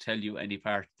could tell you any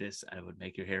part of this and it would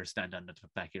make your hair stand on the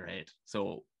back of your head.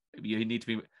 So you need to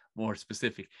be more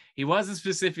specific. He wasn't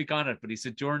specific on it, but he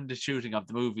said during the shooting of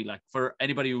the movie, like for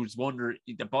anybody who's wondering,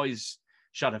 the boys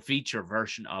shot a feature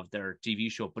version of their TV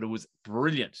show, but it was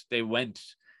brilliant. They went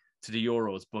to the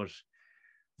Euros, but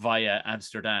via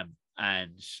Amsterdam.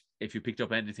 And if you picked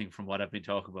up anything from what I've been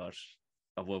talking about,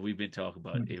 of what we've been talking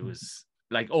about, it was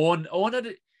like Owen,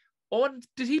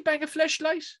 did he bang a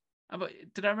fleshlight?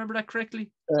 Did I remember that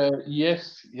correctly?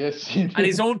 Yes. And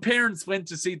his own parents went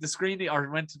to see the screening or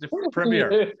went to the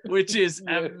premiere, which is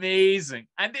amazing.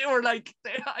 And they were like,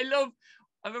 I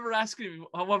remember asking him,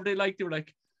 what were they like? They were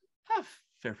like,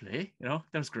 fair play, that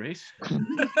was great.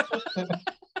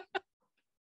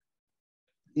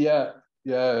 Yeah.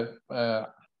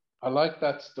 I like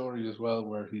that story as well,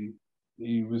 where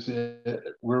he was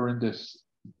we're in this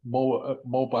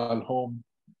mobile home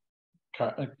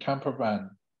camper van,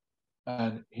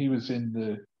 and he was in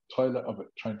the toilet of it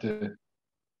trying to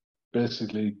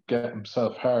basically get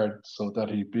himself hard so that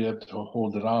he'd be able to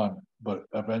hold it on, but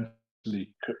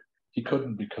eventually he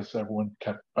couldn't because everyone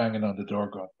kept banging on the door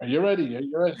going, are you ready,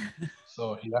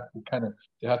 so they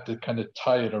had to kind of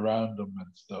tie it around him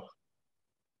and stuff.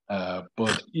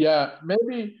 But yeah,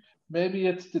 maybe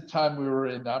it's the time we were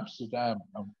in Amsterdam,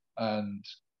 and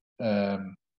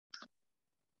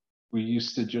we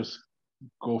used to just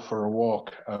go for a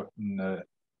walk out in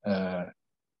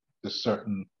the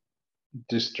certain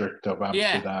district of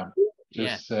Amsterdam.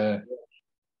 Just a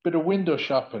bit of window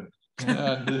shopping.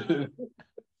 And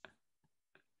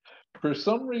for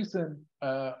some reason,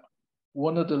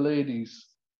 one of the ladies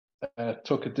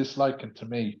took a disliking to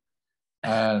me,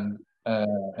 and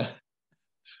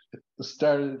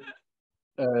started.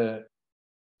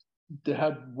 They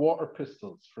had water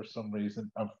pistols for some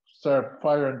reason, and started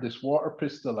firing this water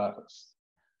pistol at us.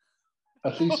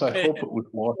 At least I hope it was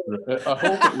water. I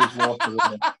hope it was water in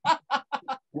it.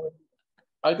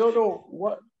 I don't know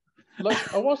what.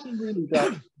 Like, I wasn't really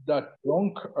that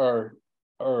drunk or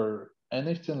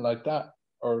anything like that.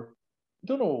 Or I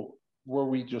don't know. Were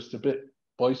we just a bit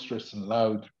boisterous and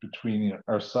loud between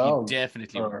ourselves? You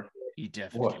definitely were.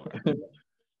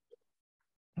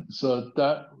 So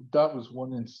that was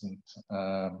one instance.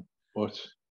 But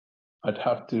I'd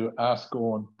have to ask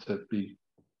Owen to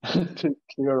to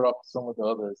clear up some of the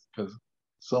others, because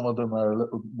some of them are a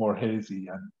little more hazy.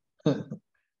 And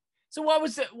so what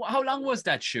was it? How long was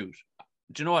that shoot?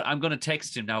 Do you know what? I'm going to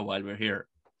text him now while we're here.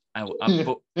 That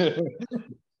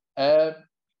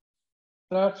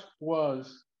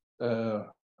was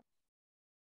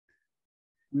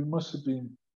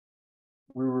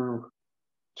we were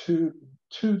two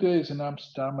days in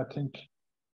Amsterdam, I think,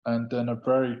 and then a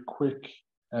very quick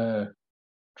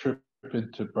trip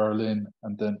into Berlin,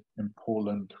 and then in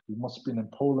Poland. We must have been in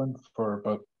Poland for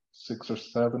about 6 or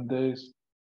 7 days.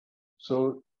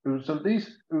 So it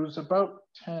was about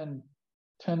 10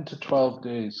 to 12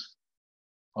 days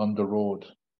on the road.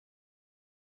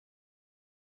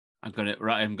 I'm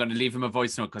gonna leave him a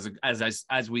voice note, because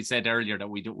as we said earlier, that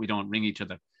we don't ring each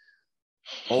other.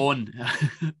 Owen,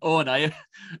 I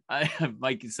have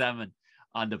Michael Salmon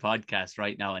on the podcast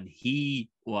right now, and he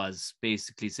was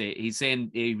basically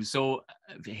saying he was so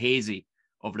hazy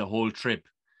over the whole trip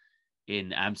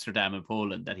in Amsterdam and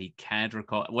Poland that he can't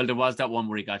recall. Well, there was that one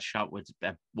where he got shot with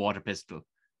a water pistol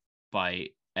by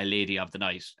a lady of the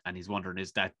night, and he's wondering,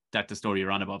 is that the story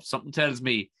you're on about? Something tells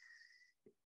me,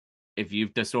 if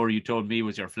the story you told me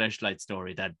was your fleshlight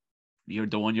story, that you're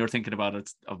the one you're thinking about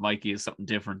of Mikey is something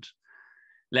different.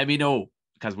 Let me know,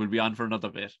 because we'll be on for another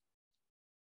bit.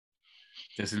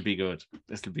 This will be good.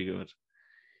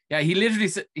 Yeah, he literally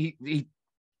said he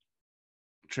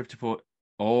tripped to put.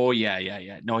 Oh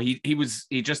yeah. No, he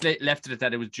just left it at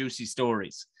that. It was juicy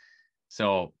stories.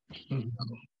 So,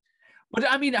 but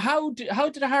I mean, how did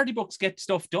the Hardy Bucks get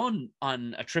stuff done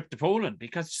on a trip to Poland?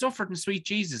 Because suffered and sweet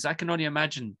Jesus, I can only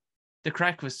imagine the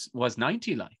crack was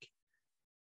 90 like.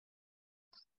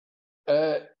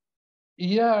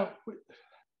 Yeah.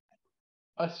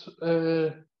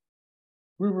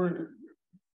 We were.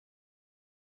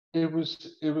 It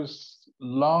was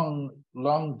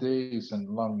long days and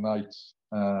long nights,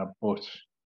 but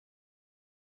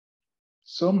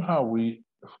somehow we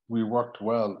worked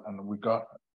well, and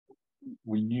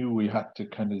we knew we had to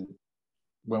kind of,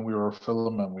 when we were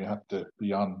filming, we had to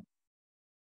be on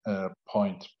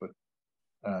point, but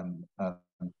and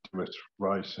do it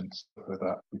right and stuff like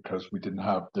that, because we didn't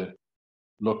have the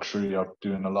luxury of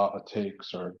doing a lot of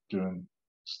takes or doing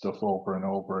stuff over and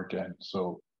over again.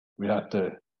 So we had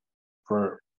to,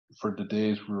 for the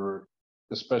days we were,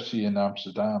 especially in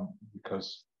Amsterdam,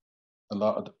 because a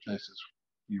lot of the places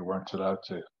you weren't allowed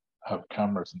to have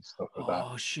cameras and stuff like that.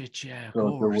 Oh shit, yeah, of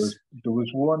So course. there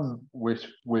was one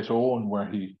with Owen where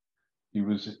he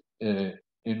was in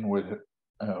with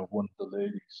one of the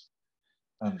ladies,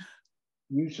 and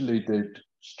usually they'd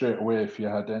straight away, if you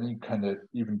had any kind of,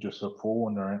 even just a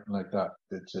phone or anything like that,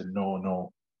 they'd say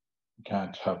no, you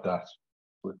can't have that.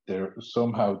 But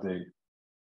somehow they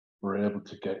were able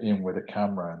to get in with a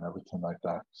camera and everything like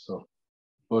that. So,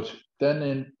 but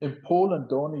then in Poland,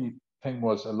 the only thing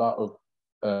was a lot of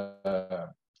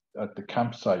at the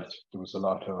campsite there was a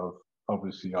lot of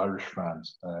obviously Irish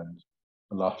fans and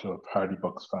a lot of Hardy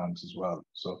Bucks fans as well.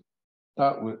 So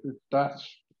that's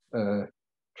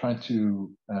trying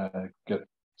to get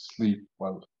sleep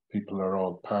while people are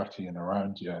all partying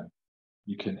around you, and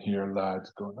you can hear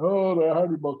lads going, "Oh, the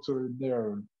Hardy Bucks are in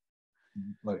there," and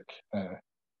like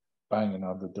banging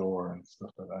on the door and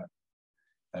stuff like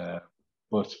that.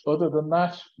 But other than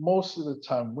that, most of the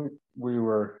time we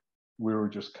were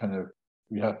just kind of,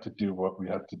 we had to do what we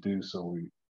had to do, so we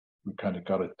kind of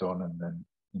got it done and then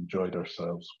enjoyed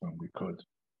ourselves when we could.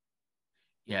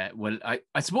 Yeah, well,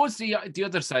 I suppose the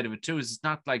other side of it too is it's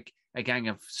not like a gang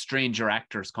of stranger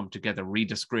actors come together,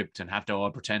 read a script, and have to all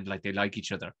pretend like they like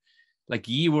each other. Like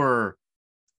you were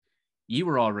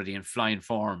already in flying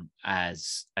form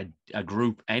as a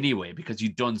group anyway, because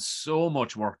you'd done so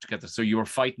much work together. So you were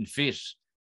fighting fit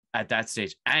at that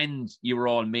stage, and you were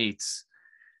all mates.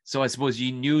 So I suppose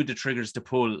you knew the triggers to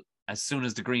pull as soon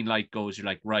as the green light goes. You're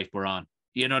like, right, we're on.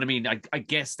 You know what I mean? I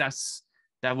guess that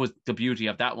was the beauty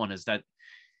of that one, is that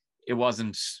it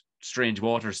wasn't strange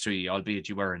waters to you, albeit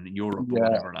you were in Europe or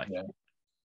whatever. Like,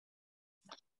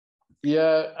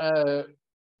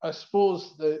 I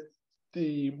suppose that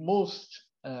the most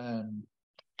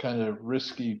kind of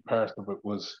risky part of it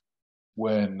was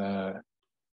when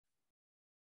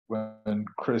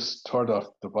Chris Turdoff,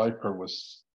 the Viper,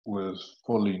 was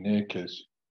fully naked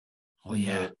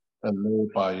in a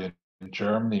lay-by in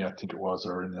Germany, I think it was,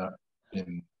 or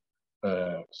in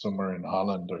somewhere in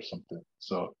Holland or something.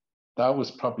 So that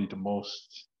was probably the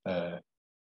most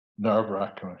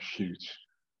nerve-wracking shoot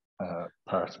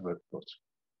part of it, but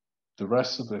the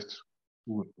rest of it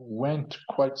went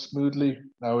quite smoothly.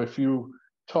 Now, if you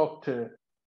talk to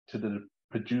the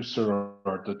producer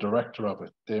or the director of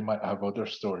it, they might have other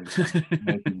stories.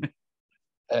 Maybe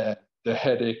the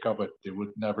headache of it they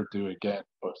would never do again.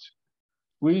 But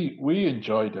we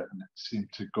enjoyed it, and it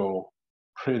seemed to go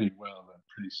pretty well and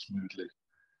pretty smoothly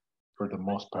for the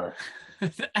most part.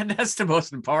 And that's the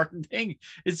most important thing.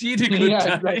 It's you had a good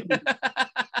time. Exactly.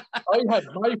 I had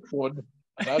my fun,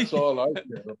 and that's all I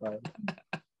care about.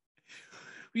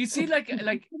 You seem like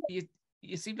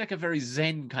you seem like a very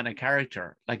zen kind of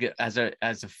character, like as a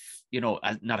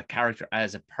not a character,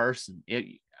 as a person.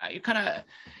 You kind of.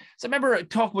 So I remember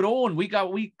talking with Owen, we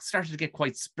started to get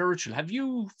quite spiritual. Have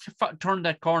you turned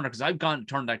that corner? Because I've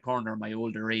turned that corner in my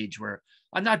older age, where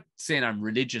I'm not saying I'm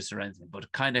religious or anything,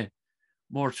 but kind of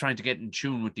more trying to get in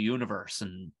tune with the universe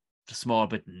and a small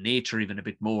bit of nature, even a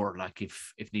bit more. Like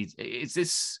if needs, is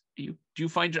this do you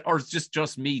find it, or is it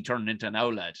just me turning into an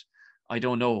outlet? I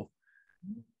don't know.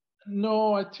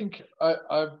 No, I think I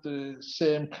have the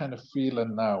same kind of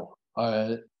feeling now.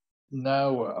 I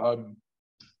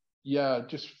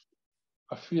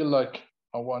feel like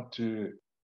I want to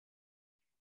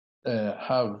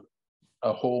have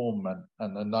a home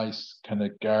and a nice kind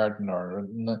of garden, or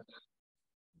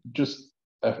just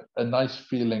a nice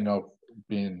feeling of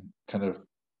being kind of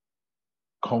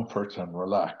comfort and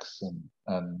relax,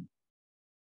 and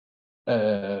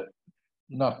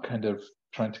not kind of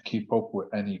trying to keep up with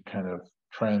any kind of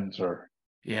trends or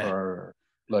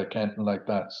like anything like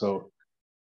that. So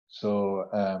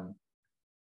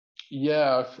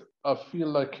I feel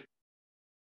like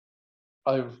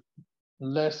I've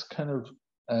less kind of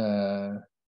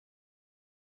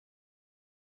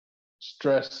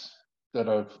stress that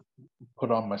I've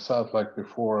put on myself. Like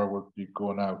before, I would be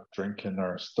going out drinking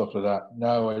or stuff like that.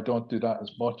 Now I don't do that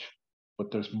as much,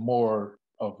 but there's more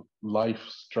of life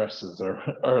stresses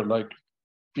or like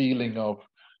feeling of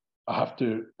I have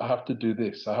to do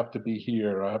this, I have to be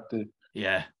here, I have to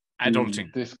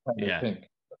adulting, this kind of thing.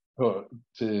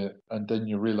 And then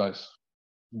you realize,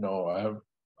 no,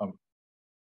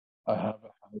 I have a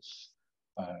house.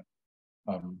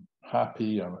 I'm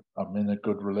happy. I'm in a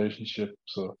good relationship.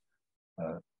 So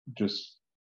just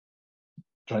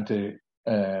trying to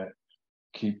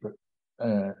keep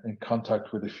in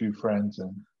contact with a few friends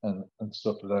and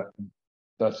stuff like that. And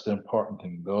that's the important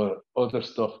thing. The other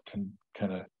stuff can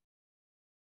kind of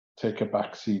take a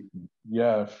back seat.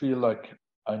 Yeah, I feel like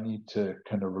I need to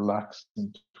kind of relax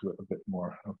into it a bit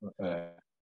more.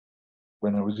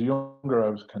 When I was younger, I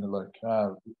was kind of like,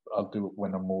 I'll do it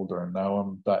when I'm older. And now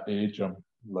I'm that age, I'm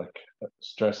like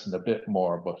stressing a bit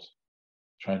more, but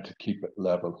trying to keep it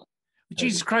level.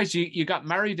 Jesus Christ, you got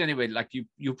married anyway. Like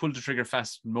you pulled the trigger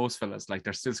fast. Most fellas, like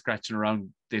they're still scratching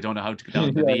around. They don't know how to get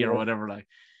down the knee or whatever. Like,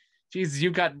 Jesus, you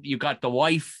got the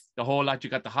wife, the whole lot. You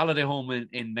got the holiday home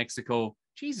in Mexico.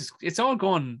 Jesus, it's all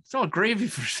gravy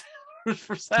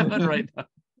for salmon right now.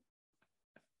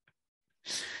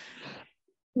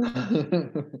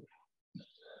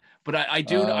 But I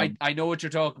know what you're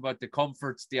talking about, the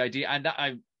comforts, the idea, and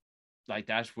I like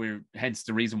that. We're hence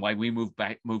the reason why we moved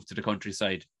to the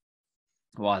countryside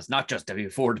was not just the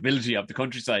affordability of the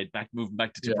countryside, moving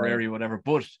back to Tipperary or whatever,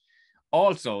 but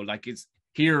also like it's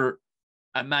here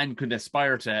a man could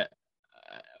aspire to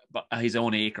his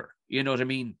own acre. You know what I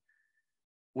mean?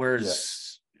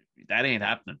 Whereas that ain't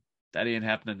happening. That ain't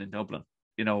happening in Dublin.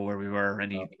 You know, where we were,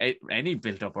 any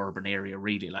built up urban area,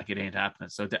 really, like it ain't happening.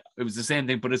 So it was the same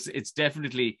thing, but it's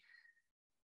definitely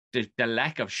the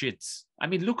lack of shits. I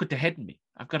mean, look at the head in me.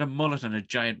 I've got a mullet and a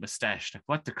giant mustache. Like,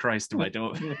 what the Christ am I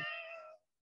doing?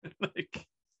 Like,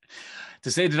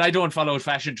 to say that I don't follow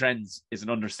fashion trends is an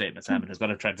understatement, Simon, is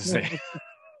what I'm trying to say.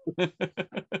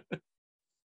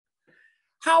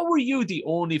 How were you the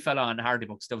only fella on Hardy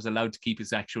Bucks that was allowed to keep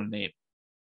his actual name?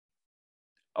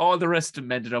 All the rest of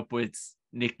them ended up with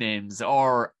nicknames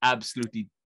or absolutely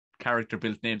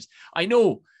character-built names. I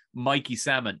know Mikey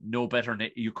Salmon, no better name.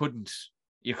 You couldn't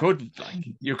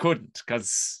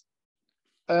because.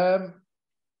 Well,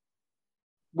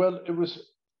 it was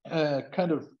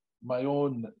kind of my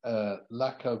own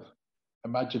lack of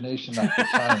imagination at the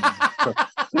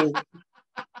time.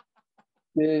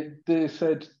 They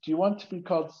said, "Do you want to be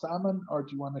called Salmon, or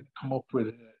do you want to come up with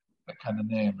a kind of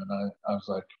name?" And I was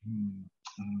like,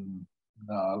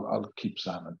 "No, I'll keep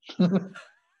Salmon."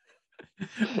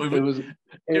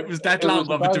 It was that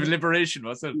long of a deliberation,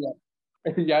 wasn't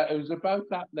it? Yeah, it was about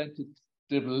that length of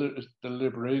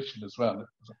deliberation as well. It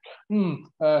was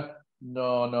like,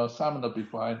 no, Salmon will be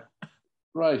fine.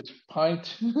 Right,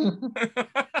 pint.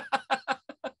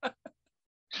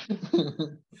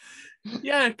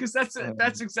 Yeah, because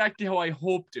that's exactly how I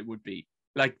hoped it would be.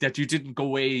 Like that you didn't go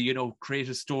away, create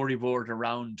a storyboard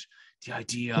around the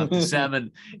idea of the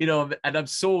salmon, and I'm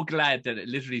so glad that it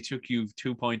literally took you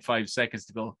 2.5 seconds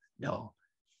to go, no,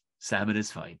 salmon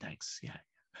is fine, thanks. Yeah.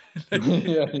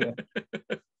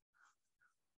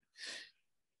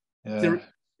 Yeah.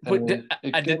 But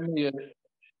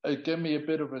it gave me a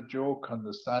bit of a joke on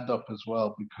the stand-up as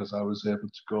well, because I was able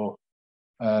to go,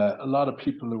 a lot of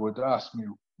people who would ask me,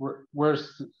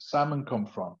 where's the salmon come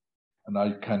from? And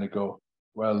I kind of go,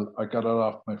 well, I got it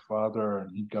off my father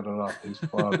and he got it off his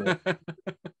father.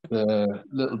 The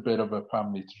little bit of a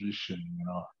family tradition,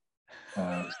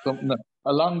 something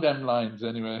along them lines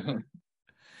anyway.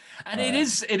 And it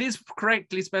is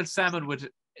correctly spelled salmon with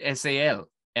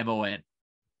SALMON.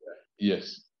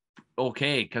 Yes.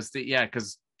 Okay, because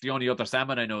the only other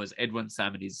Salmon I know is Edwin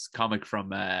Salmon. He's comic from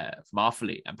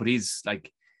Offaly, but he's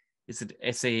like, is it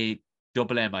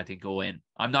SAMM? I think ON.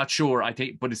 I'm not sure. I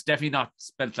think, but it's definitely not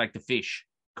spelled like the fish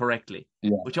correctly,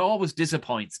 which always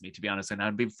disappoints me, to be honest. And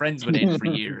I've been friends with Ed for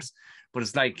years, but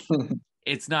it's like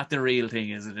it's not the real thing,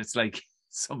 is it? It's like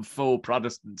some faux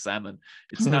Protestant salmon.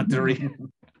 It's not the real.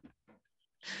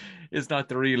 It's not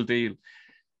the real deal.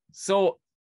 So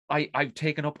I've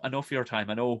taken up enough of your time.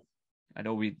 I know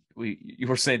you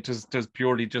were saying just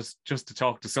purely just to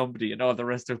talk to somebody and all the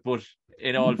rest of it, but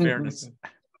in all fairness,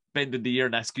 spending the year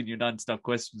and asking you non-stop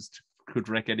questions could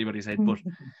wreck anybody's head. But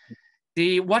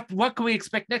what can we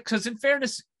expect next? Because in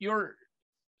fairness, we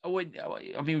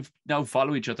now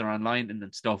follow each other online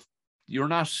and stuff. You're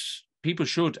not. People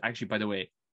should actually, by the way.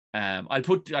 I'll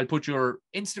put your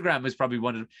Instagram is probably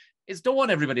one of. It's the one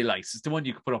everybody likes. It's the one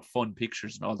you can put up fun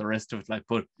pictures and all the rest of it. Like,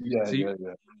 but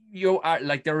you are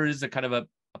like, there is a kind of a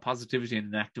positivity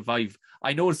and an active vibe.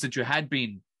 I noticed that you had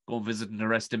been going visiting the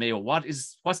rest of Mayo.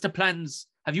 What's the plans?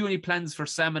 Have you any plans for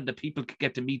salmon that people could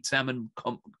get to meet salmon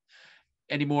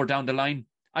any more down the line?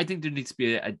 I think there needs to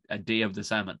be a day of the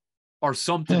salmon or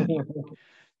something.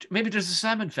 Maybe there's a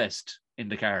salmon fest in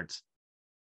the cards.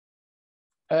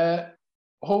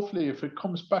 Hopefully, if it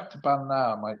comes back to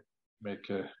Ballina, I might make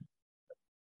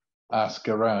ask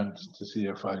around to see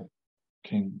if I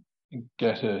can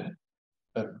get a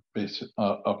bit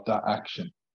of that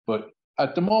action. But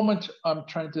at the moment, I've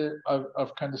kind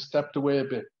of stepped away a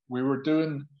bit. We were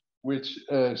doing with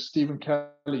Stephen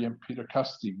Kelly and Peter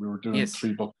Cassidy, we were doing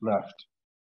 3 books left.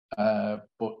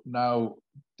 But now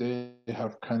they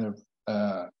have kind of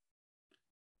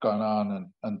gone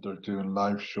on and they're doing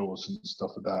live shows and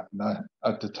stuff like that. And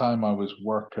at the time I was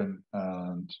working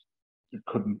and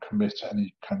couldn't commit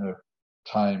any kind of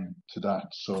time to that.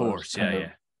 So of course,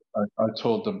 I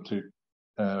told them to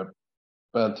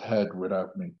belt ahead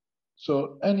without me.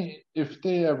 So if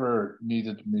they ever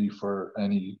needed me for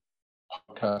any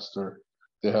podcaster,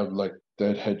 they have like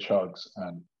Dead Hedgehogs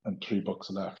and 3 books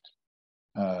left.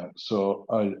 So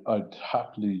I'd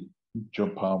happily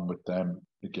jump on with them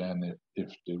again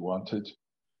if they wanted,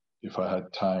 if I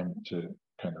had time to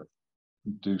kind of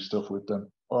do stuff with them.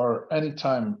 Or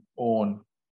anytime Owen,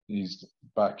 he's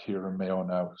back here in Mayo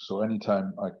now, so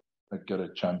anytime I get a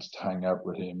chance to hang out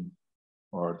with him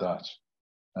or that,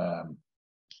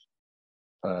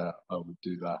 I would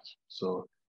do that. So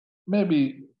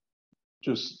maybe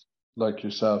just like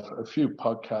yourself, a few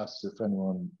podcasts if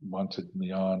anyone wanted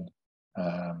me on,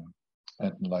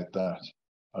 anything like that,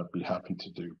 I'd be happy to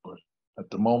do. But at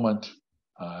the moment,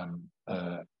 I'm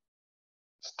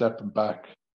stepping back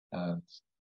and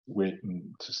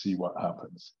waiting to see what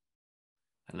happens.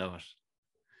 I love it.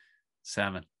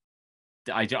 Salmon.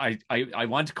 I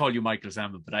want to call you Michael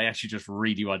Salmon, but I actually just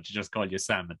really want to just call you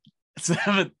Salmon.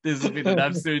 Salmon, this has been an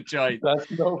absolute joy.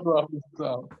 That's no problem,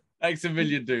 Tom. Thanks a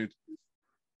million, dude.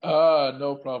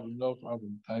 No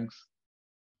problem. Thanks.